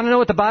 You want to know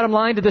what the bottom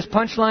line to this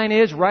punchline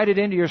is? Write it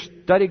into your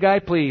study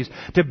guide, please.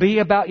 To be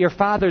about your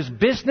Father's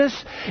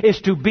business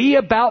is to be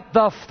about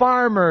the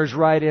farmers.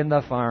 Write in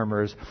the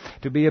farmers.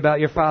 To be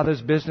about your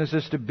Father's business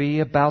is to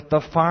be about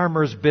the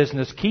farmer's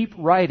business. Keep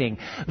writing.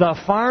 The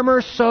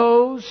farmer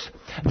sows,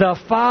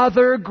 the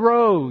Father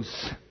grows.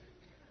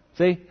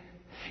 See?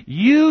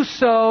 You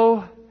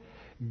sow,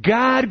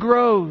 God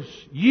grows.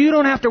 You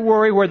don't have to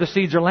worry where the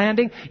seeds are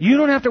landing. You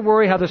don't have to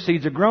worry how the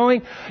seeds are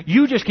growing.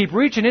 You just keep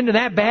reaching into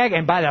that bag,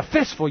 and by the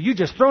fistful, you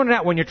just throw it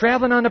out. When you're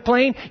traveling on the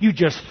plane, you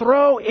just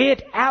throw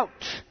it out.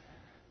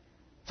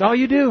 That's all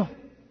you do.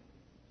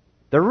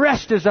 The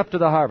rest is up to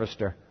the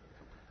harvester,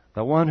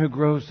 the one who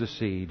grows the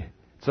seed.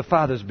 It's the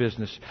Father's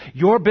business.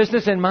 Your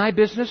business and my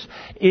business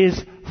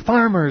is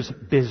farmer's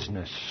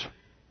business.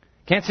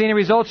 Can't see any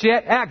results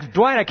yet?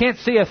 Dwight, I can't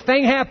see a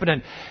thing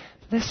happening.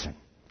 Listen.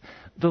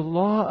 The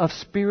law of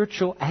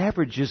spiritual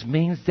averages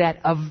means that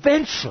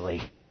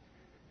eventually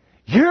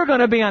you're going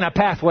to be on a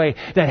pathway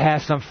that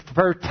has some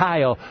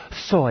fertile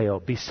soil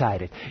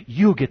beside it.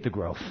 You get the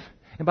growth.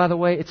 And by the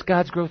way, it's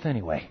God's growth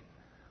anyway.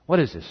 What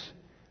is this?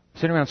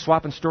 Sitting around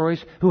swapping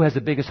stories? Who has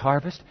the biggest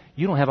harvest?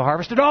 You don't have a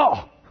harvest at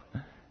all.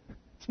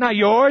 It's not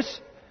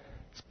yours.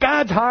 It's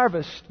God's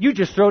harvest. You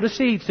just throw the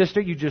seed,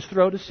 sister. You just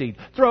throw the seed.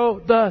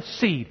 Throw the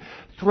seed.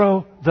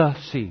 Throw the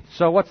seed.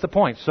 So what's the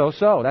point?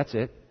 So. That's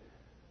it.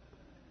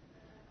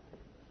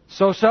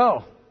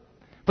 So.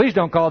 Please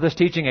don't call this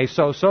teaching a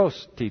so-so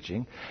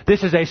teaching.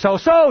 This is a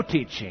so-so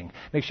teaching.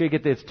 Make sure you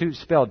get this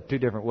spelled two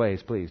different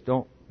ways, please.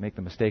 Don't make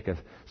the mistake of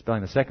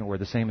spelling the second word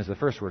the same as the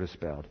first word is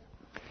spelled.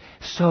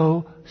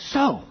 So.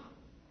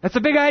 That's a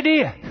big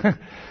idea.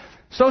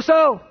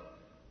 So.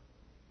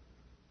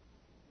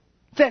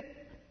 That's it.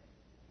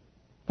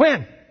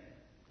 When?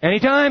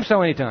 Anytime,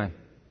 so anytime.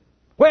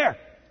 Where?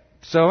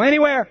 So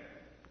anywhere.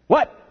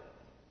 What?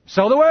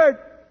 Sow the word.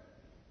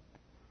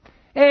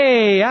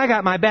 Hey, I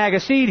got my bag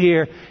of seed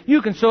here.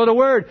 You can sow the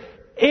word.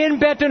 In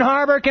Benton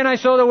Harbor, can I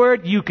sow the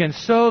word? You can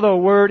sow the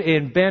word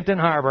in Benton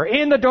Harbor.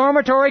 In the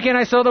dormitory, can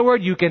I sow the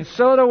word? You can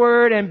sow the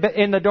word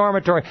in the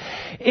dormitory.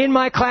 In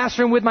my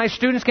classroom with my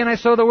students, can I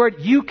sow the word?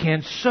 You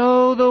can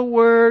sow the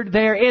word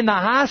there. In the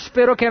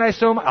hospital, can I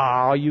sow?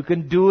 Oh, you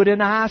can do it in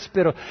the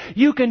hospital.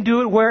 You can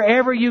do it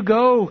wherever you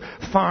go,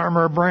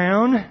 Farmer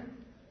Brown.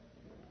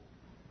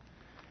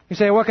 You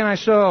say, what can I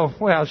sow?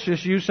 Well,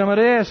 just use some of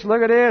this.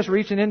 Look at this,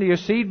 reaching into your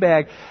seed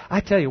bag. I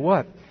tell you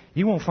what,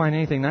 you won't find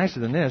anything nicer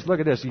than this.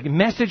 Look at this. You can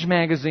Message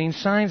magazine,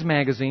 Signs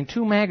magazine,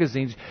 2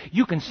 magazines.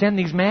 You can send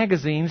these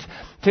magazines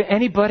to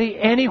anybody,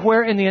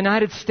 anywhere in the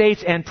United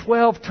States, and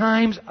 12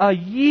 times a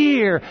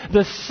year,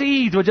 the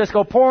seeds will just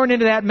go pouring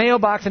into that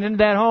mailbox and into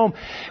that home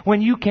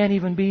when you can't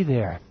even be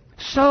there.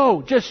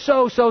 Sow. Just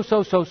sow.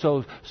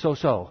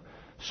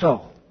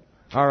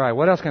 All right,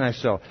 what else can I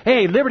sow?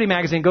 Hey, Liberty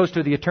Magazine goes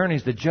to the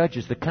attorneys, the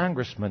judges, the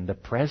congressmen. The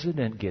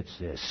president gets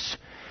this.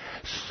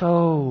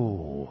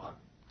 Sow.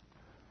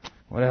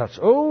 What else?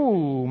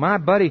 Oh, my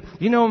buddy.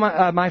 You know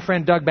my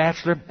friend Doug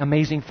Batchelor,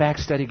 Amazing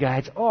Fact Study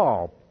Guides.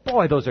 Oh,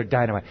 boy, those are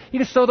dynamite. You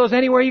can sow those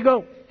anywhere you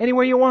go,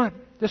 anywhere you want.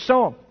 Just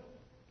sow them.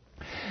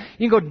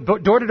 You can go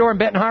door to door in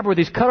Benton Harbor with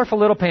these colorful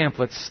little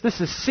pamphlets. This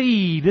is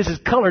seed. This is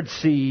colored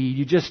seed.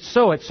 You just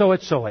sow it.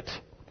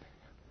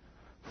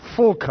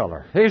 Full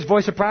color. Here's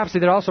Voice of Prophecy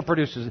that also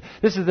produces.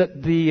 This is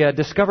the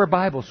Discover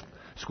Bible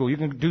School. You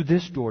can do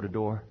this door to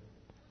door.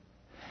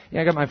 Yeah,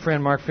 I got my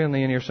friend Mark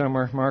Finley in here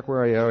somewhere. Mark, where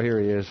are you? Oh, here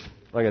he is.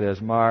 Look at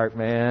this, Mark,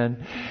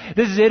 man.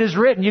 This is It Is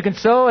Written. You can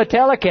sow a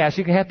telecast.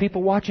 You can have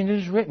people watching It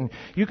Is Written.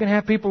 You can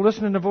have people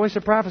listening to Voice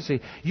of Prophecy.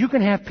 You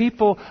can have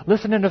people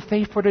listening to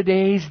Faith for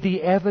Today's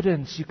The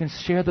Evidence. You can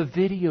share the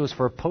videos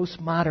for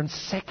postmodern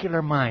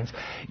secular minds.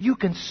 You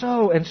can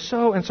sow and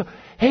sow and sow.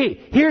 Hey,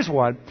 here's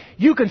one.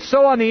 You can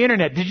sow on the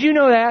internet. Did you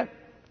know that?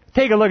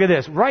 Take a look at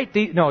this.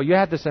 No, you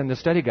have to send the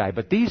study guide,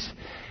 but these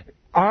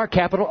are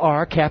capital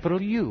R, capital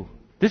U.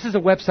 This is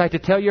a website to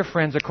tell your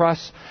friends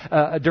across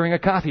during a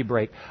coffee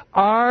break.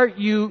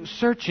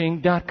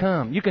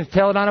 AreYouSearching.com. You can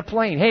tell it on a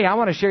plane. Hey, I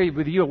want to share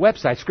with you a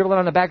website. Scribble it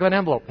on the back of an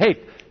envelope. Hey,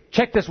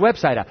 check this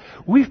website out.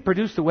 We've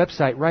produced the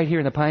website right here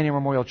in the Pioneer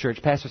Memorial Church.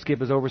 Pastor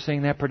Skip is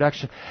overseeing that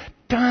production.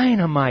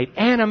 Dynamite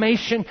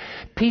animation.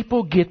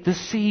 People get the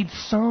seed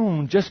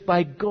sown just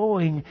by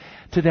going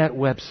to that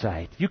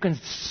website. You can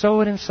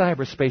sow it in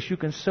cyberspace. You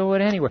can sow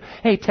it anywhere.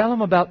 Hey, tell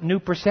them about New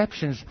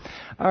Perceptions,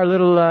 our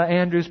little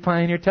Andrews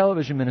Pioneer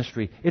Television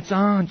Ministry. It's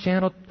on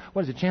channel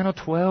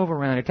 12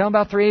 around here. Tell them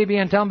about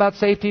 3ABN. Tell them about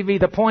Safe TV.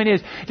 The point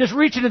is, just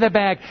reach into the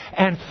bag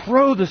and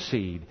throw the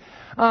seed.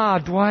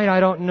 Dwight, I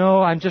don't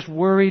know. I'm just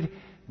worried.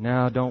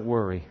 No, don't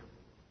worry.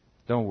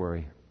 Don't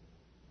worry.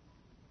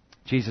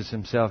 Jesus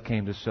himself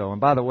came to sow.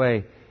 And by the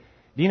way,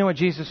 do you know what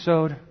Jesus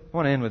sowed? I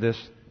want to end with this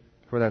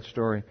for that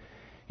story.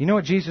 You know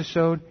what Jesus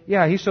sowed?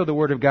 Yeah, he sowed the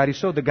Word of God. He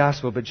sowed the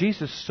gospel. But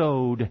Jesus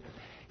sowed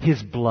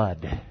his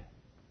blood.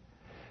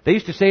 They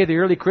used to say to the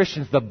early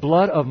Christians, the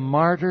blood of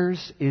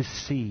martyrs is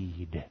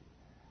seed.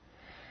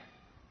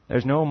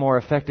 There's no more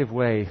effective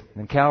way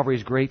than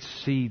Calvary's great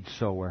seed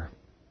sower.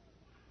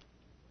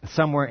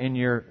 Somewhere in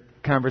your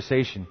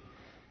conversation,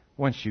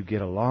 once you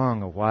get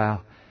along a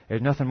while,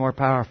 there's nothing more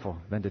powerful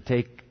than to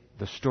take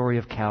the story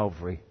of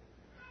Calvary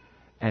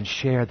and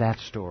share that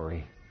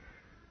story.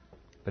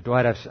 But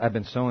Dwight, I've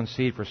been sowing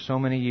seed for so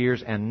many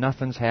years and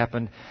nothing's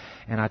happened.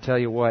 And I tell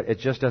you what, it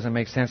just doesn't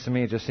make sense to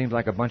me. It just seems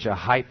like a bunch of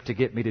hype to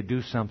get me to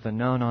do something.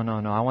 No.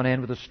 I want to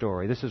end with a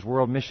story. This is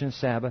World Mission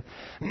Sabbath.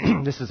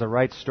 This is the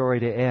right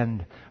story to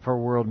end for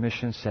World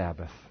Mission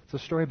Sabbath.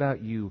 It's a story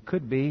about you.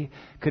 Could be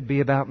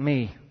about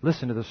me.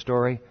 Listen to the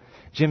story.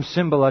 Jim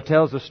Cymbala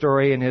tells the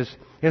story in his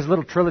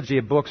little trilogy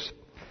of books.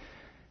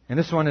 And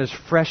this one is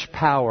Fresh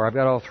Power. I've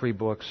got all 3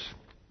 books.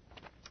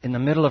 In the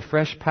middle of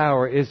Fresh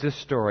Power is this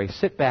story.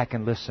 Sit back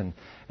and listen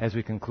as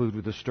we conclude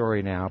with the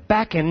story now.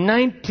 Back in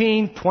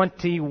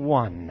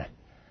 1921.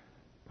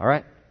 All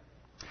right?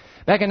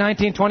 Back in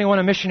 1921,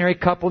 a missionary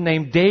couple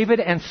named David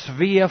and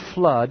Svea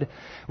Flood,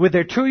 with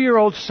their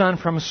 2-year-old son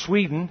from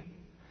Sweden,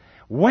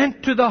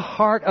 went to the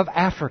heart of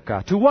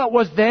Africa, to what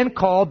was then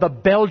called the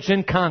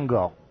Belgian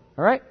Congo. All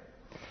right?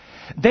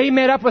 They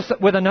met up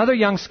with another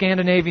young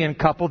Scandinavian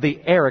couple, the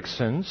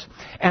Ericsons,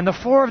 and the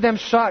 4 of them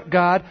sought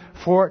God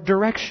for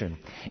direction.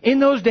 In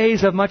those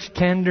days of much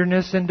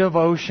tenderness and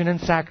devotion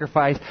and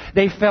sacrifice,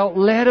 they felt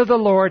led of the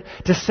Lord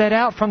to set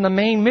out from the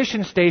main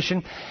mission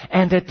station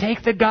and to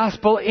take the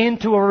gospel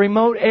into a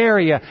remote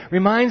area.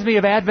 Reminds me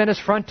of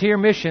Adventist Frontier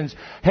Missions,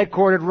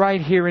 headquartered right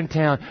here in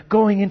town,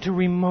 going into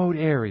remote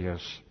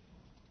areas.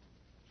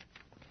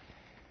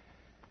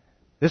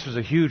 This was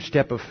a huge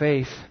step of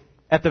faith.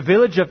 At the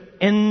village of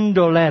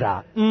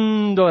Ndolera,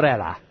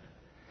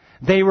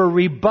 they were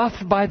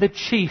rebuffed by the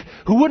chief,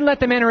 who wouldn't let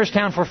them enter his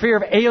town for fear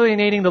of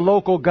alienating the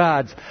local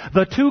gods.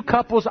 The 2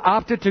 couples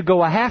opted to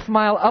go a half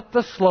mile up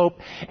the slope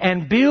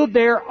and build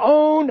their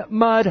own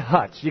mud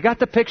huts. You got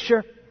the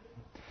picture?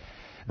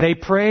 They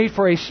prayed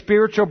for a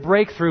spiritual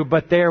breakthrough,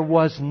 but there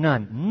was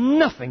none.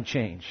 Nothing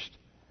changed.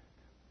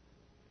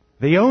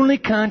 The only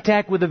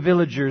contact with the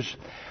villagers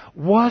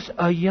was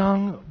a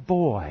young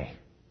boy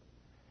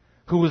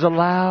who was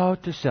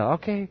allowed to sell.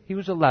 Okay, he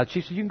was allowed.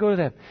 She said, you can go to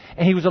them.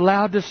 And he was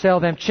allowed to sell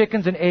them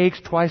chickens and eggs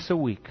twice a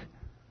week.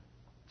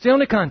 It's the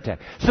only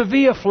contact.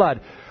 Svea Flood,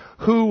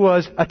 who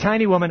was a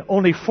tiny woman,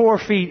 only 4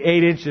 feet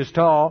 8 inches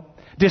tall,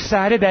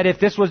 decided that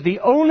if this was the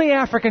only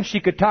African she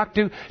could talk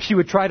to, she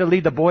would try to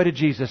lead the boy to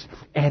Jesus.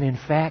 And in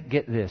fact,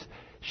 get this,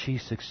 she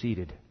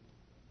succeeded.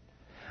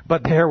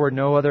 But there were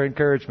no other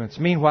encouragements.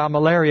 Meanwhile,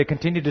 malaria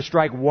continued to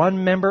strike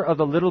one member of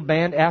the little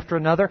band after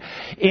another.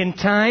 In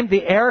time,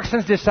 the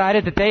Ericksons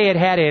decided that they had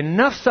had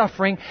enough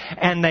suffering,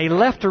 and they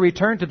left to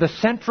return to the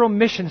central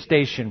mission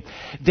station.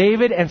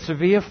 David and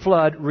Sevilla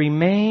Flood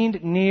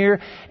remained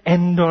near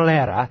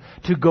Endolera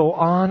to go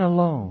on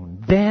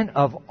alone. Then,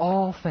 of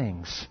all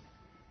things,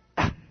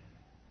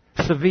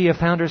 Sevilla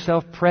found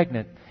herself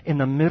pregnant in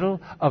the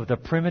middle of the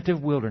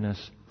primitive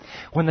wilderness.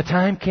 When the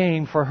time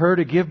came for her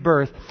to give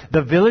birth,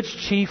 the village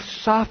chief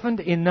softened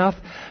enough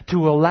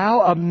to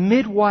allow a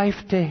midwife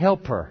to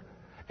help her.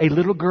 A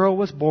little girl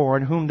was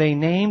born whom they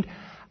named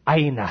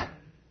Aina.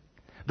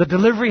 The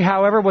delivery,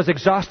 however, was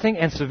exhausting,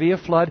 and Sevilla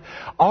Flood,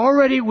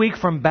 already weak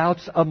from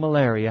bouts of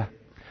malaria,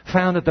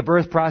 found that the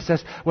birth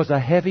process was a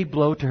heavy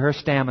blow to her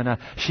stamina.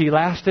 She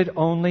lasted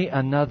only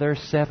another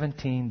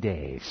 17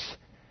 days.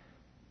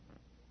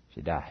 She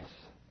dies.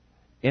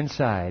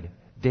 Inside,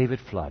 David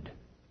Flood.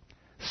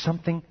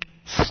 Something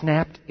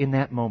snapped in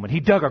that moment.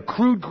 He dug a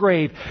crude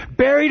grave,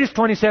 buried his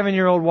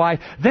 27-year-old wife,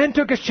 then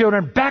took his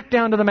children back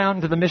down to the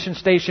mountain to the mission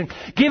station.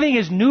 Giving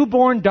his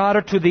newborn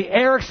daughter to the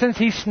Ericksons,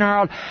 he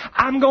snarled,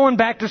 "I'm going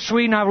back to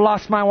Sweden. I've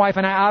lost my wife,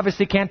 and I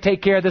obviously can't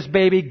take care of this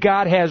baby.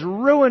 God has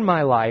ruined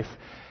my life."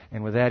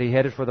 And with that, he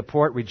headed for the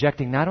port,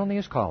 rejecting not only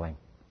his calling,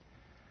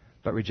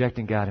 but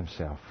rejecting God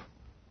himself.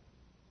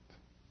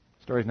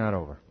 The story's not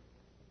over.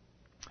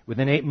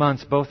 Within 8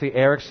 months, both the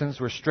Ericksons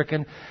were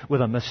stricken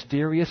with a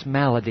mysterious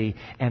malady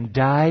and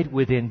died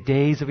within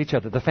days of each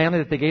other. The family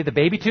that they gave the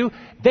baby to,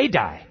 they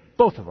die.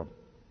 Both of them.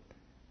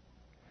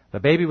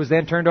 The baby was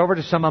then turned over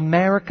to some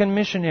American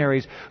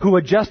missionaries who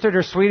adjusted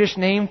her Swedish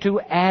name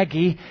to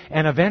Aggie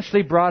and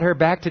eventually brought her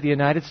back to the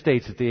United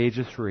States at the age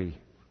of 3.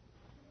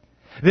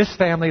 This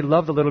family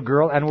loved the little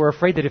girl and were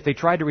afraid that if they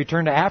tried to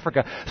return to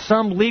Africa,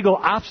 some legal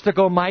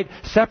obstacle might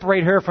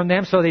separate her from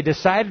them, so they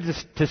decided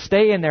to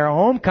stay in their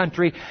home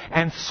country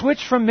and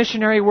switch from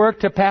missionary work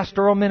to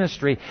pastoral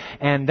ministry.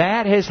 And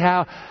that is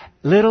how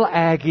little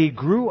Aggie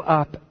grew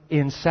up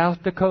in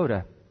South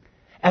Dakota.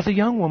 As a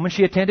young woman,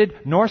 she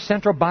attended North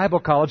Central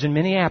Bible College in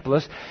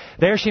Minneapolis.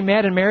 There she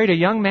met and married a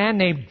young man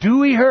named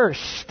Dewey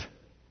Hurst.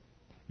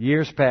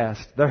 Years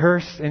passed. The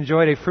Hursts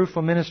enjoyed a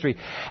fruitful ministry.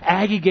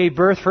 Aggie gave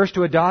birth first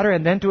to a daughter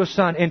and then to a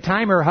son. In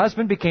time, her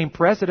husband became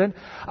president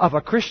of a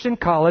Christian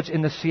college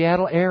in the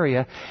Seattle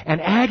area. And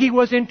Aggie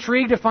was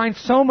intrigued to find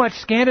so much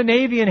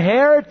Scandinavian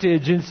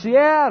heritage in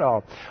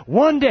Seattle.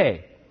 One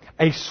day,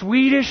 a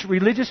Swedish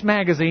religious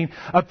magazine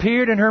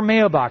appeared in her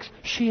mailbox.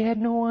 She had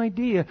no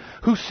idea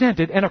who sent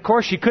it. And of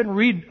course, she couldn't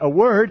read a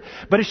word.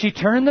 But as she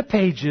turned the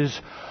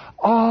pages,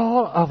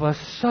 all of a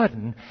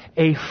sudden,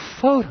 a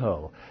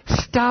photo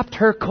stopped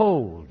her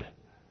cold.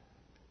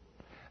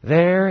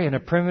 There, in a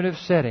primitive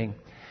setting,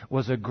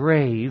 was a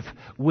grave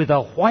with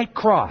a white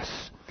cross.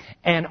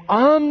 And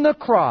on the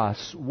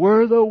cross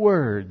were the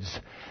words,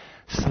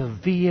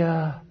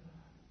 Sevilla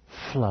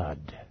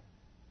Flood.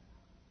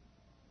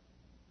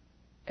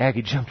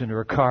 Aggie jumped into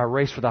her car,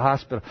 raced for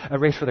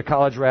the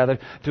college,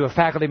 to a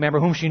faculty member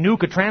whom she knew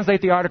could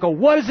translate the article.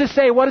 "What does this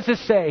say? What does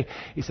this say?"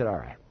 He said, "All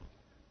right."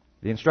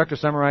 The instructor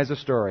summarized the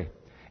story.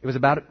 It was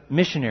about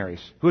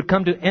missionaries who had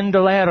come to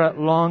Endolera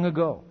long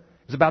ago.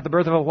 It was about the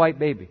birth of a white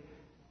baby,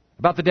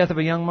 about the death of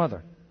a young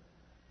mother,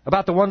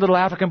 about the one little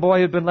African boy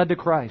who had been led to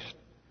Christ,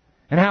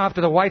 and how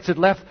after the whites had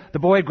left, the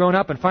boy had grown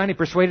up and finally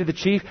persuaded the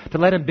chief to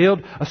let him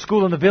build a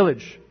school in the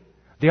village.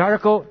 The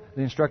article,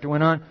 the instructor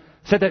went on,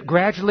 said that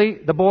gradually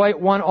the boy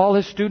won all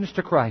his students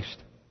to Christ.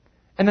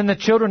 And then the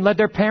children led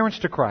their parents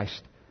to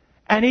Christ.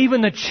 And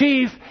even the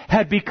chief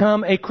had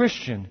become a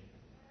Christian.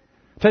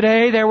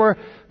 Today there were,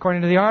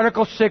 according to the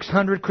article,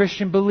 600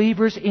 Christian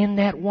believers in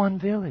that one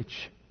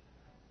village.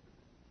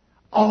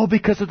 All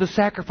because of the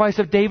sacrifice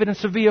of David and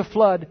Sevilla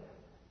Flood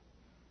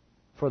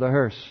for the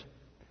Hursts.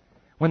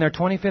 When their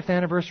 25th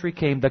anniversary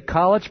came, the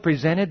college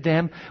presented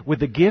them with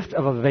the gift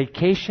of a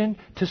vacation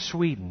to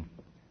Sweden.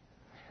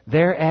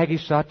 There Aggie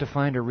sought to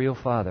find her real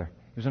father.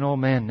 He was an old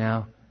man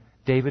now.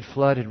 David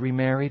Flood had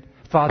remarried,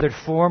 fathered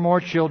 4 more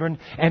children,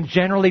 and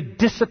generally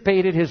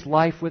dissipated his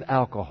life with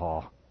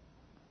alcohol.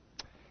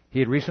 He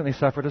had recently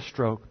suffered a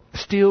stroke.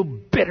 Still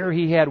bitter,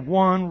 he had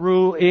one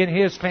rule in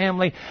his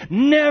family: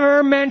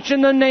 never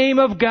mention the name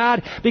of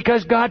God,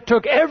 because God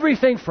took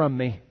everything from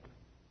me.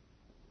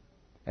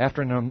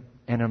 After an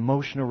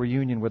emotional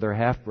reunion with her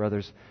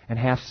half-brothers and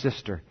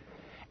half-sister,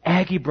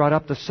 Aggie brought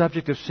up the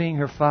subject of seeing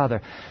her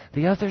father.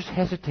 The others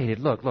hesitated.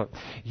 Look,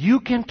 you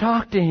can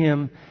talk to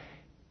him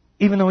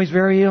even though he's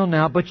very ill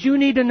now, but you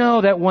need to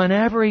know that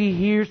whenever he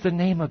hears the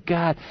name of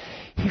God,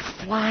 he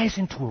flies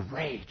into a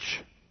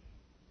rage.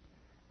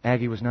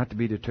 Aggie was not to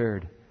be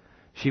deterred.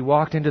 She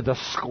walked into the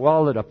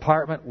squalid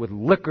apartment with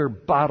liquor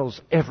bottles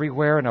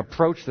everywhere and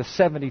approached the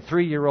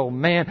 73-year-old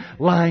man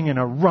lying in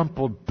a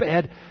rumpled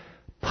bed.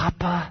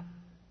 "Papa,"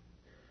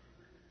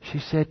 she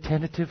said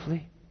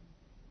tentatively.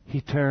 He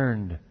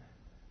turned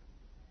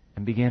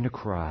and began to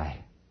cry.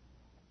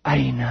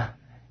 "Aina,"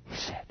 he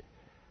said,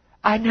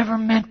 "I never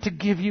meant to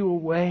give you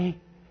away."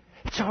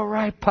 "It's all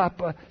right,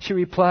 Papa," she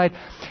replied,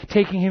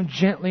 taking him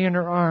gently in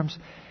her arms.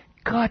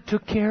 God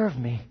took care of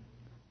me.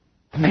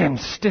 The man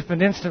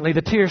stiffened instantly.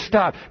 The tears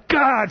stopped.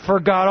 God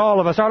forgot all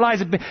of us. Our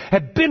lives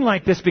had been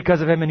like this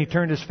because of him. And he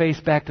turned his face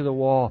back to the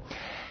wall.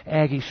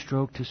 Aggie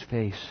stroked his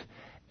face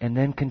and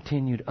then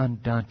continued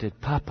undaunted.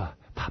 Papa,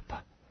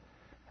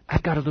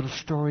 I've got a little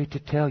story to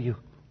tell you.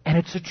 And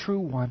it's a true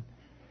one.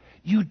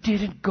 You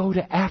didn't go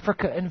to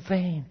Africa in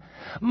vain.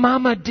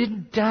 Mama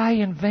didn't die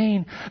in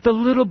vain. The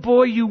little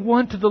boy you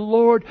won to the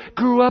Lord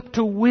grew up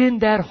to win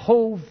that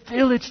whole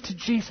village to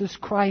Jesus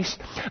Christ.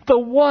 The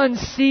one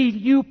seed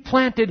you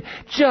planted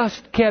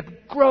just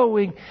kept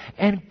growing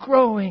and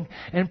growing.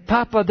 And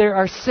Papa, there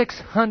are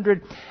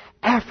 600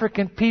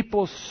 African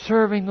people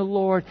serving the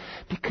Lord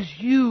because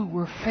you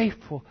were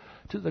faithful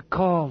to the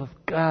call of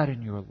God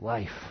in your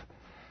life.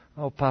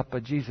 Oh, Papa,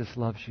 Jesus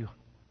loves you.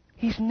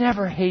 He's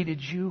never hated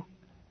you.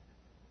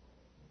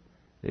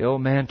 The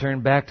old man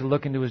turned back to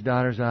look into his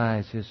daughter's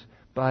eyes. His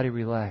body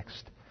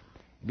relaxed.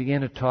 He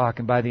began to talk,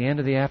 and by the end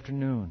of the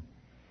afternoon,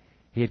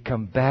 he had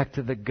come back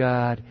to the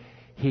God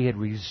he had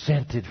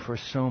resented for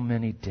so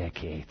many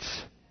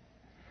decades.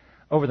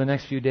 Over the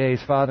next few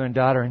days, father and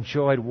daughter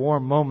enjoyed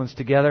warm moments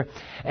together.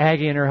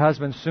 Aggie and her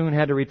husband soon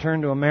had to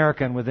return to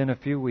America, and within a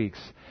few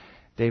weeks,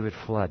 David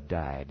Flood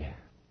died.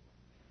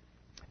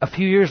 A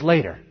few years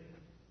later,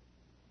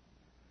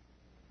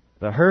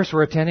 the Hearsts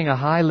were attending a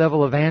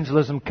high-level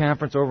evangelism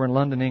conference over in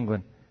London,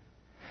 England,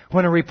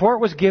 when a report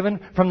was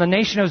given from the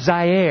nation of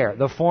Zaire,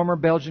 the former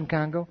Belgian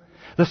Congo.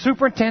 The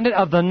superintendent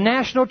of the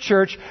national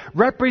church,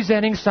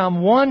 representing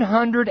some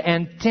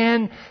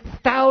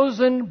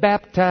 110,000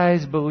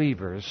 baptized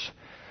believers,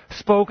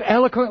 spoke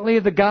eloquently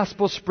of the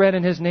gospel spread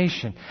in his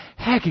nation.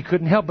 Aggie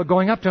couldn't help but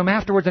going up to him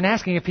afterwards and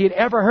asking if he had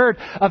ever heard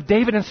of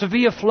David and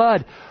Sevilla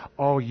Flood.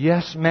 "Oh,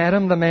 yes,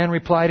 madam," the man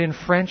replied in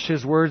French,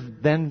 his words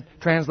then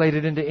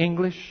translated into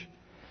English.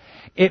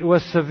 "It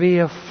was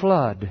Sevilla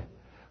Flood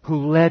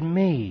who led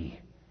me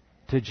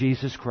to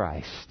Jesus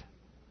Christ.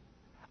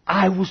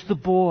 I was the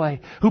boy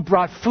who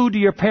brought food to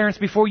your parents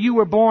before you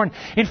were born.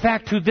 In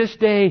fact, to this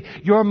day,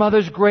 your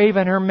mother's grave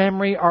and her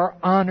memory are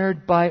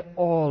honored by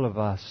all of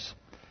us."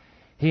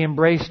 He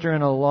embraced her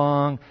in a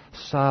long,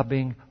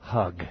 sobbing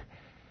hug.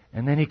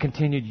 And then he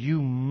continued,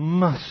 "You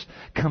must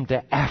come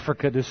to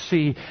Africa to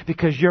see,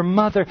 because your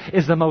mother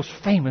is the most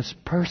famous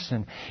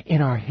person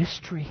in our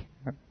history."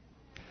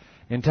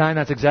 In time,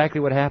 that's exactly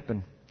what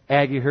happened.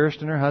 Aggie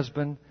Hurst and her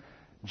husband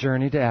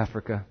journeyed to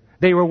Africa.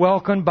 They were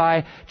welcomed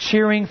by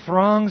cheering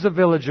throngs of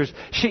villagers.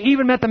 She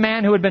even met the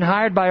man who had been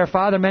hired by her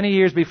father many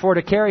years before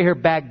to carry her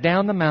back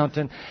down the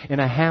mountain in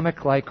a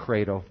hammock-like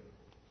cradle.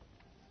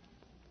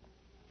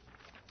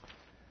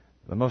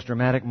 The most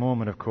dramatic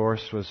moment, of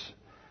course, was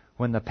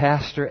when the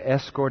pastor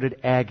escorted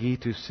Aggie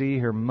to see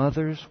her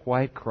mother's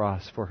white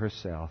cross for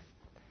herself.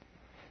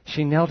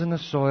 She knelt in the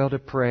soil to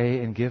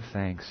pray and give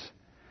thanks.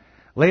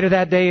 Later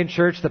that day in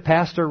church, the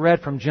pastor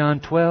read from John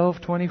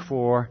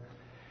 12:24,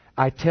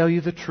 "I tell you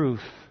the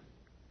truth,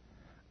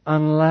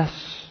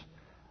 unless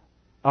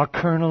a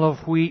kernel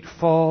of wheat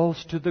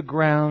falls to the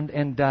ground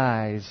and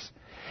dies,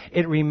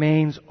 it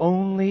remains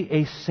only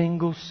a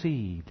single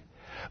seed.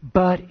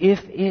 But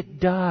if it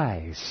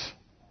dies,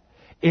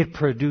 it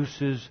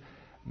produces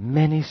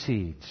many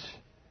seeds."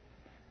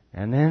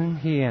 And then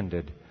he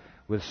ended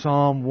with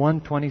Psalm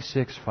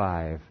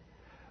 126:5,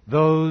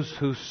 "Those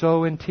who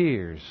sow in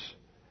tears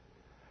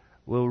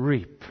will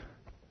reap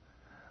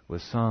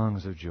with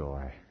songs of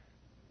joy."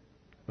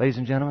 Ladies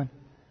and gentlemen,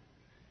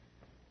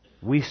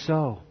 we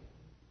sow.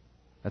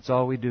 That's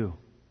all we do.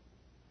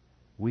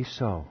 We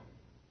sow.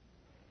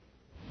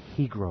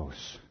 He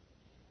grows.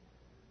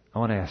 I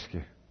want to ask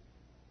you,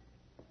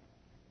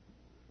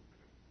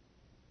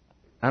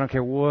 I don't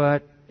care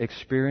what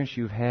experience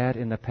you've had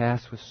in the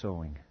past with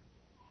sowing,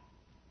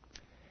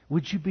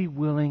 would you be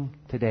willing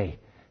today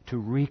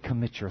to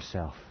recommit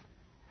yourself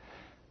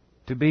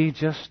to be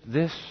just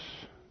this,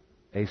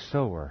 a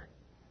sower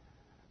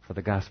for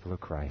the gospel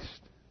of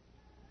Christ?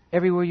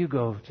 Everywhere you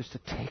go, just to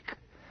take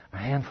a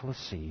handful of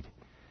seed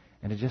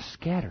and to just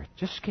scatter it.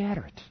 Just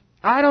scatter it.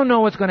 I don't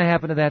know what's going to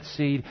happen to that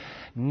seed.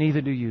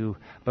 Neither do you.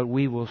 But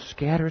we will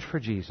scatter it for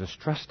Jesus,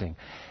 trusting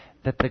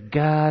that the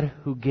God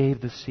who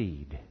gave the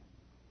seed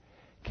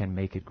can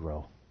make it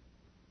grow.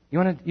 You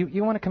want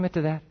to commit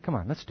to that? Come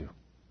on, let's do.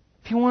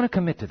 If you want to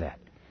commit to that,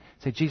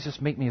 say,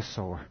 "Jesus, make me a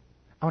sower.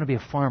 I want to be a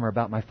farmer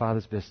about my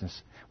Father's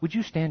business." Would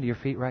you stand to your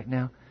feet right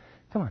now?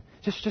 Come on,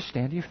 just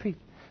stand to your feet.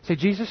 Say,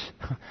 "Jesus,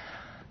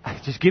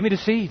 just give me the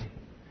seed.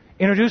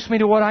 Introduce me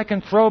to what I can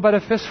throw about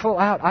a fistful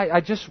out.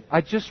 I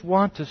just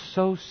want to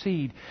sow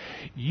seed.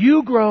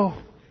 You grow,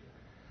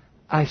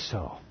 I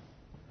sow.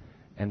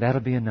 And that'll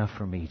be enough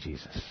for me,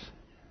 Jesus."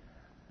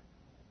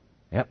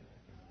 Yep,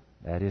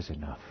 that is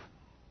enough.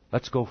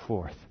 Let's go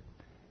forth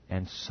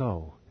and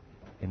sow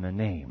in the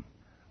name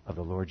of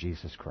the Lord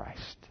Jesus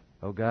Christ.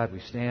 Oh God, we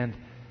stand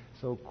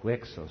so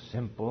quick, so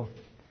simple.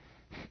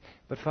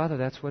 But Father,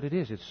 that's what it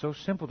is. It's so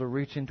simple to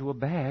reach into a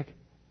bag,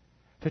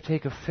 to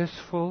take a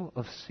fistful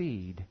of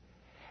seed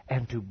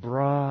and to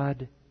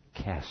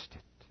broadcast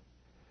it,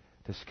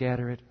 to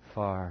scatter it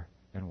far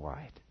and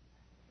wide.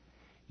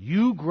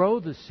 You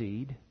grow the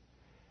seed,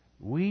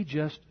 We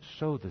just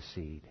sow the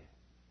seed.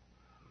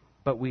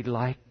 But we'd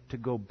like to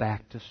go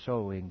back to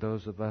sowing,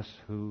 those of us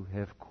who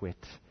have quit.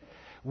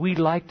 We'd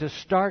like to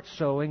start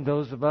sowing,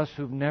 those of us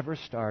who've never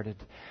started.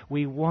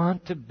 We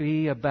want to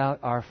be about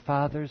our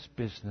Father's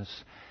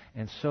business.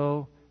 And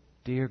so,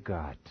 dear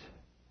God,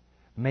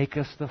 make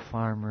us the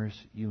farmers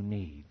you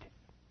need.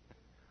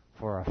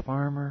 For a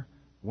farmer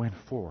went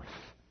forth,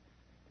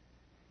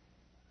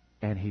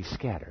 and he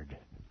scattered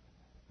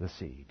the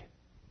seed.